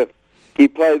 Fred Frith. He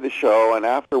played the show, and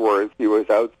afterwards he was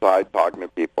outside talking to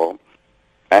people.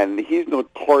 And he's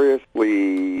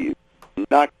notoriously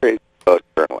not crazy about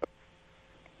journalists,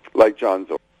 like John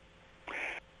Zorn.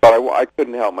 But I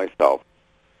couldn't help myself,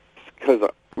 because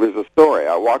there's a story.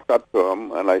 I walked up to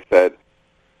him, and I said,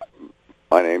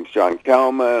 "My name's John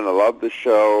Kelman, I love the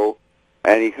show."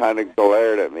 And he kind of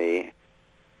glared at me,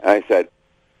 and I said,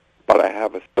 "But I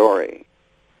have a story."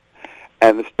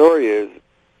 And the story is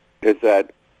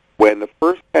that when the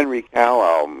first Henry Cow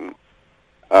album,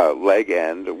 Leg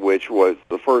End, which was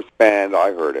the first band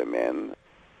I heard him in,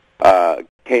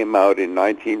 came out in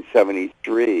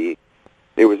 1973,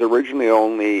 it was originally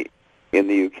only in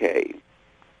the UK.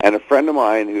 And a friend of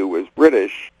mine who was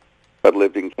British but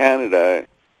lived in Canada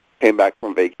came back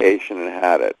from vacation and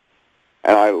had it.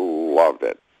 And I loved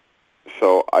it.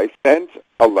 So I sent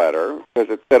a letter, because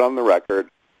it said on the record,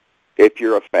 "If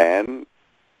you're a fan,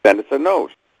 send us a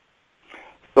note."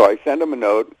 So I sent him a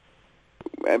note,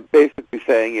 and basically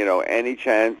saying, any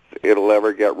chance it'll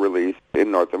ever get released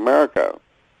in North America.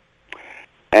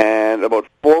 And about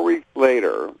 4 weeks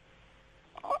later,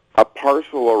 a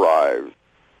parcel arrives,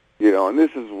 and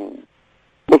this is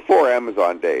before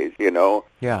Amazon days,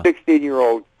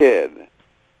 16-year-old kid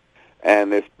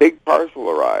and this big parcel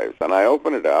arrives, and I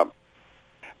open it up,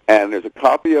 and there's a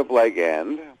copy of Leg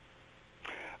End.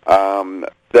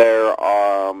 There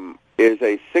is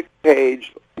a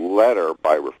 6-page letter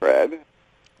by Fred.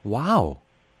 Wow.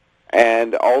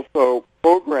 And also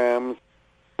programs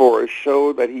for a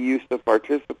show that he used to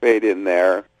participate in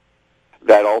there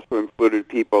that also included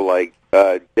people like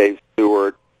Dave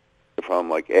Stewart from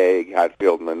like Egg,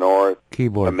 Hatfield in the North,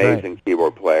 Keyboard, amazing right.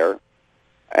 keyboard player,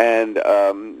 and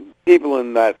people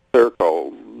in that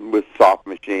circle with Soft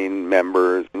Machine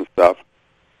members and stuff.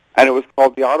 And it was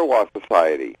called the Ottawa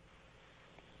Society.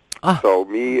 Ah. So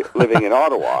me living in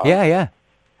Ottawa, yeah.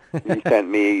 he sent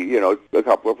me, a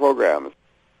couple of programs.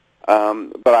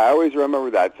 But I always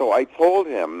remember that. So I told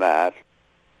him that,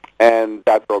 and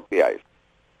that broke the ice,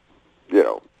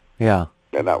 Yeah.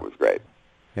 And that was great.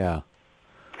 Yeah.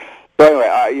 So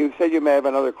anyway, you said you may have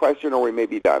another question, or we may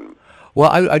be done. Well,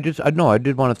 I did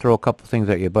want to throw a couple things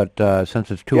at you, but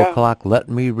since it's 2 o'clock, let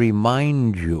me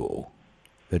remind you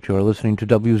that you're listening to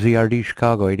WZRD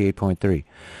Chicago 88.3.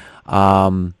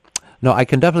 No, I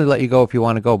can definitely let you go if you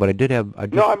want to go, but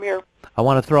No, I'm here. I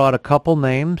want to throw out a couple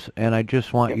names, and I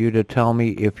just want you to tell me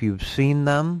if you've seen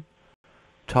them,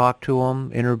 talked to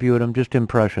them, interviewed them, just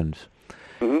impressions.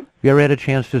 Mm-hmm. You ever had a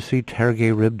chance to see Sergei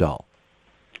Ribdal?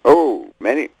 Oh,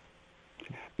 many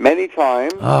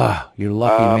times. Ah, you're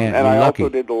lucky, man. And you're I lucky.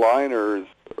 also did the liners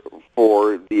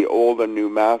for the Old and New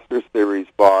Master Series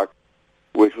box,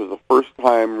 which was the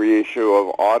first-time reissue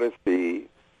of Odyssey,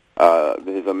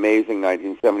 his amazing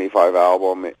 1975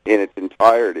 album in its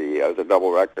entirety as a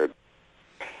double record,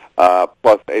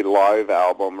 plus a live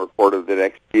album recorded the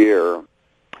next year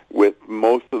with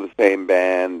most of the same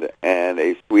band and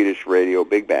a Swedish radio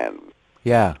big band.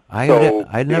 Yeah,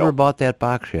 I never bought that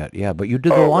box yet. Yeah, but you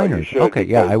did the liners. Well, okay,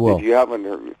 yeah, I will. If you haven't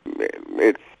heard,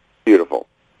 it's beautiful,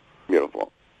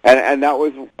 beautiful. And that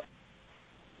was,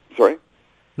 sorry?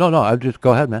 No, I'll just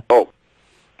go ahead, man. Oh,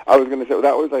 I was going to say,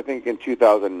 that was, I think, in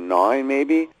 2009,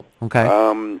 maybe. Okay.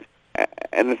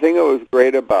 And the thing that was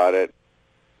great about it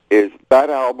is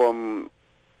that album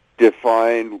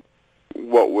defined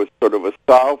what was sort of a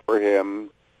style for him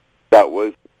that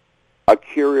was a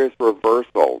curious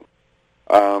reversal.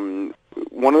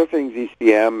 One of the things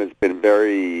ECM has been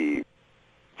very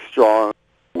strong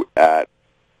at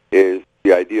is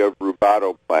the idea of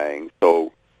rubato playing.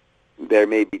 So there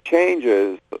may be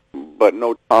changes, but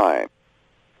no time.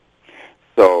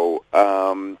 So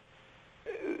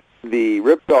the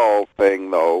Ribdal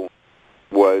thing, though,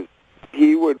 was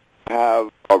he would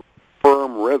have a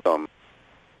firm rhythm.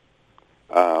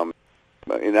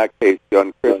 In that case,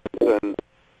 John Christensen,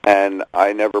 and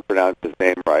I never pronounced his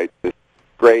name right, this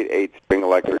great 8-string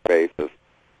electric bassist,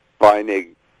 Brian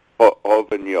Imig,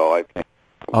 I think.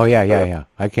 Oh, yeah.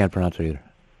 I can't pronounce it either.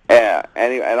 Yeah,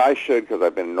 and I should because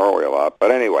I've been in Norway a lot.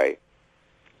 But anyway,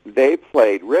 they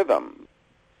played rhythm.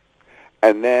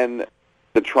 And then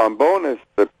the trombonist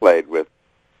that played with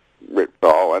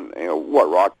Ribdal, and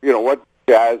what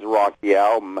jazz rocky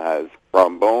album has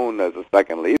trombone as a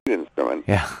second lead instrument?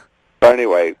 Yeah. But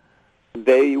anyway,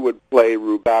 they would play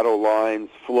rubato lines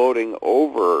floating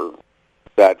over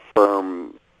that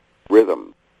firm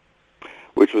rhythm,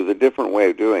 which was a different way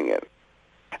of doing it.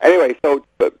 Anyway, so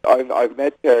I've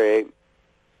met Terry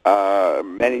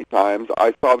many times.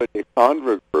 I saw the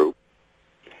Cassandra group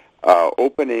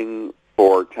opening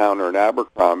for Towner and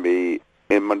Abercrombie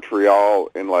in Montreal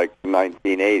in like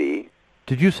 1980.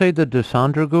 Did you say the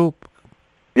Desandra group?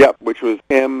 Yep, which was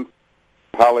him,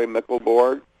 Palle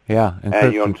Mickelborg, yeah,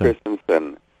 and Jon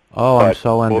Christensen. Oh, I'm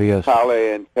so envious. Both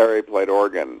Palle and Terry played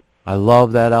organ. I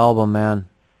love that album, man.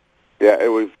 Yeah, it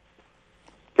was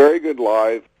very good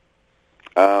live.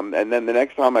 And then the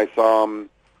next time I saw him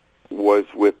was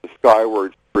with the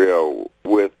Skywards Trio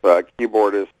with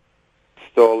keyboardist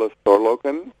Stola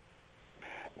Storloken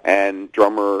and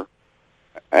drummer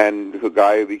and a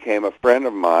guy who became a friend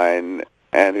of mine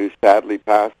and who sadly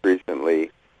passed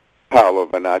recently, Paolo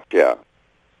Venaccia,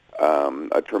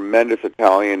 a tremendous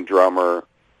Italian drummer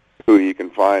who you can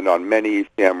find on many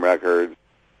ECM records,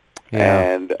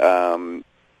 and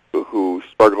who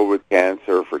struggled with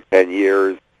cancer for 10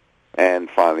 years and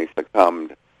finally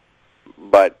succumbed.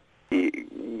 But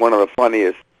one of the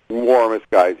funniest, warmest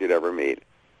guys you'd ever meet.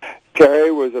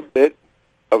 Terry was has been a bit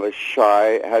of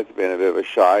a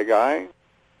shy guy,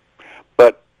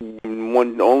 but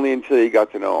only until you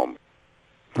got to know him.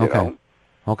 You know?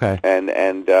 Okay.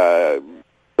 And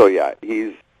so yeah,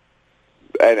 he's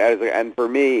and for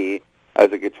me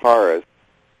as a guitarist,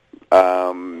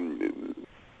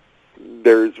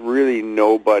 there's really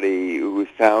nobody who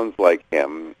sounds like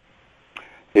him.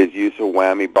 His use of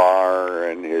whammy bar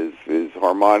and his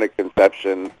harmonic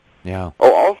conception Yeah.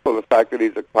 Oh, also the fact that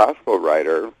he's a classical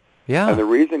writer. Yeah. And the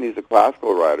reason he's a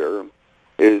classical writer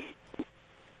is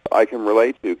I can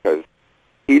relate to, because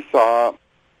he saw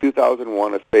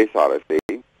 2001: A Space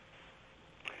Odyssey,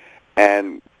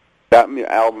 and that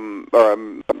album or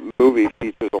movie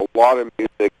features a lot of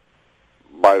music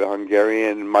by the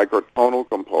Hungarian microtonal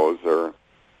composer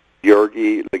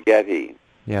György Ligeti.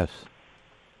 Yes.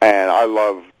 And I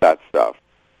love that stuff.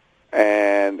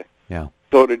 And yeah.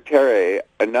 So did Terry,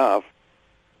 enough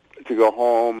to go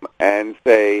home and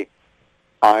say,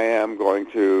 I am going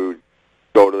to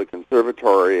go to the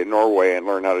conservatory in Norway and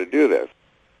learn how to do this.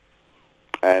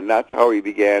 And that's how he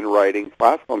began writing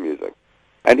classical music.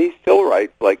 And he still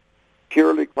writes, like,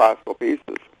 purely classical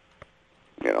pieces,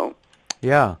 you know?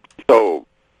 Yeah. So,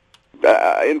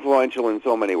 influential in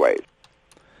so many ways.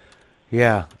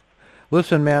 Yeah.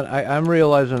 Listen, man, I'm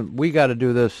realizing we got to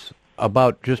do this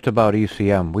just about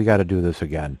ECM. We got to do this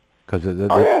again, because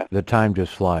the time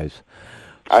just flies.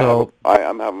 So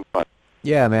I'm having fun.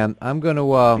 Yeah, man. I'm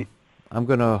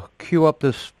gonna cue up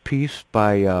this piece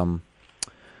by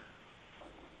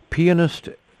pianist,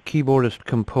 keyboardist,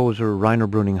 composer Rainer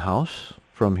Bruninghaus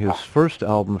from his first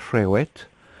album Freud.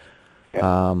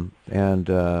 Yeah. And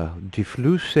Die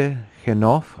Flüsse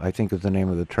hinauf, I think is the name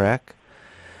of the track.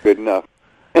 Good enough.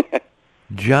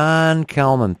 John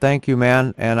Kelman, thank you,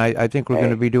 man. And I think we're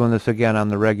going to be doing this again on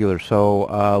the regular. So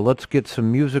let's get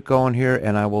some music going here,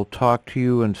 and I will talk to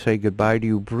you and say goodbye to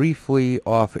you briefly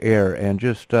off air. And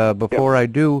just before I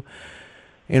do,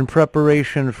 in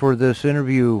preparation for this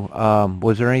interview,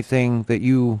 was there anything that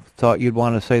you thought you'd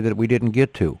want to say that we didn't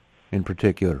get to in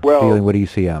particular, dealing with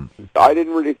ECM? I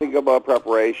didn't really think about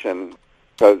preparation,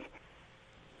 because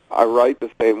I write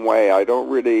the same way.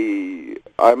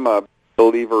 I'm a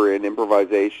believer in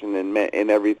improvisation in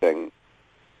everything,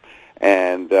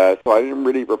 and so I didn't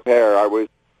really prepare. I was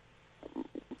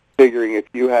figuring if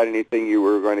you had anything you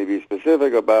were going to be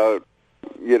specific about,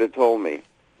 you'd have told me.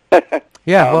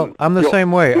 Yeah, well, I'm the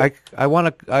same way.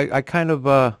 I kind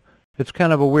of it's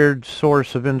kind of a weird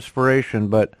source of inspiration,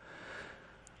 but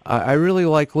I really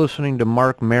like listening to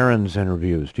Mark Maron's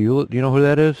interviews. Do you know who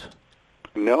that is?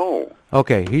 No.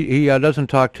 Okay, he doesn't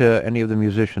talk to any of the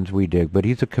musicians we dig, but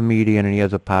he's a comedian and he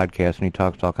has a podcast and he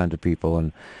talks to all kinds of people.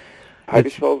 And how do you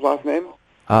spell his last name?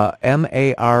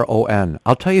 Maron.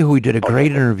 I'll tell you who we did a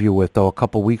great interview with, though, a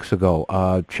couple weeks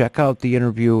ago. Check out the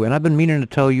interview, and I've been meaning to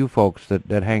tell you folks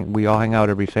that we all hang out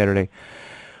every Saturday.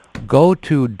 Go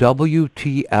to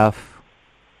WTF.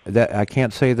 That I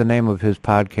can't say the name of his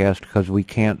podcast because we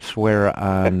can't swear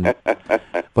on,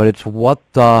 but it's what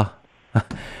the.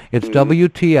 It's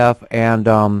WTF,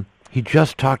 and he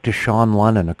just talked to Sean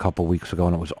Lennon a couple weeks ago,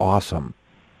 and it was awesome.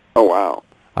 Oh, wow.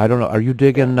 I don't know. Are you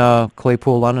digging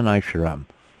Claypool Lennon? I sure am.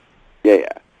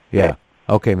 Yeah.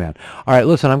 Okay, man. All right,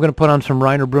 listen, I'm going to put on some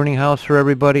Rainer Bruninghaus for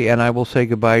everybody, and I will say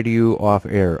goodbye to you off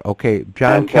air. Okay,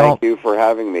 John Kelman. Thank you for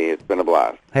having me. It's been a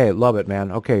blast. Hey, love it,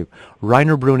 man. Okay,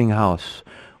 Rainer Bruninghaus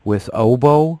with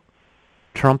oboe,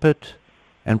 trumpet,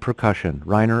 and percussion.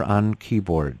 Rainer on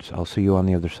keyboards. I'll see you on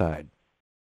the other side.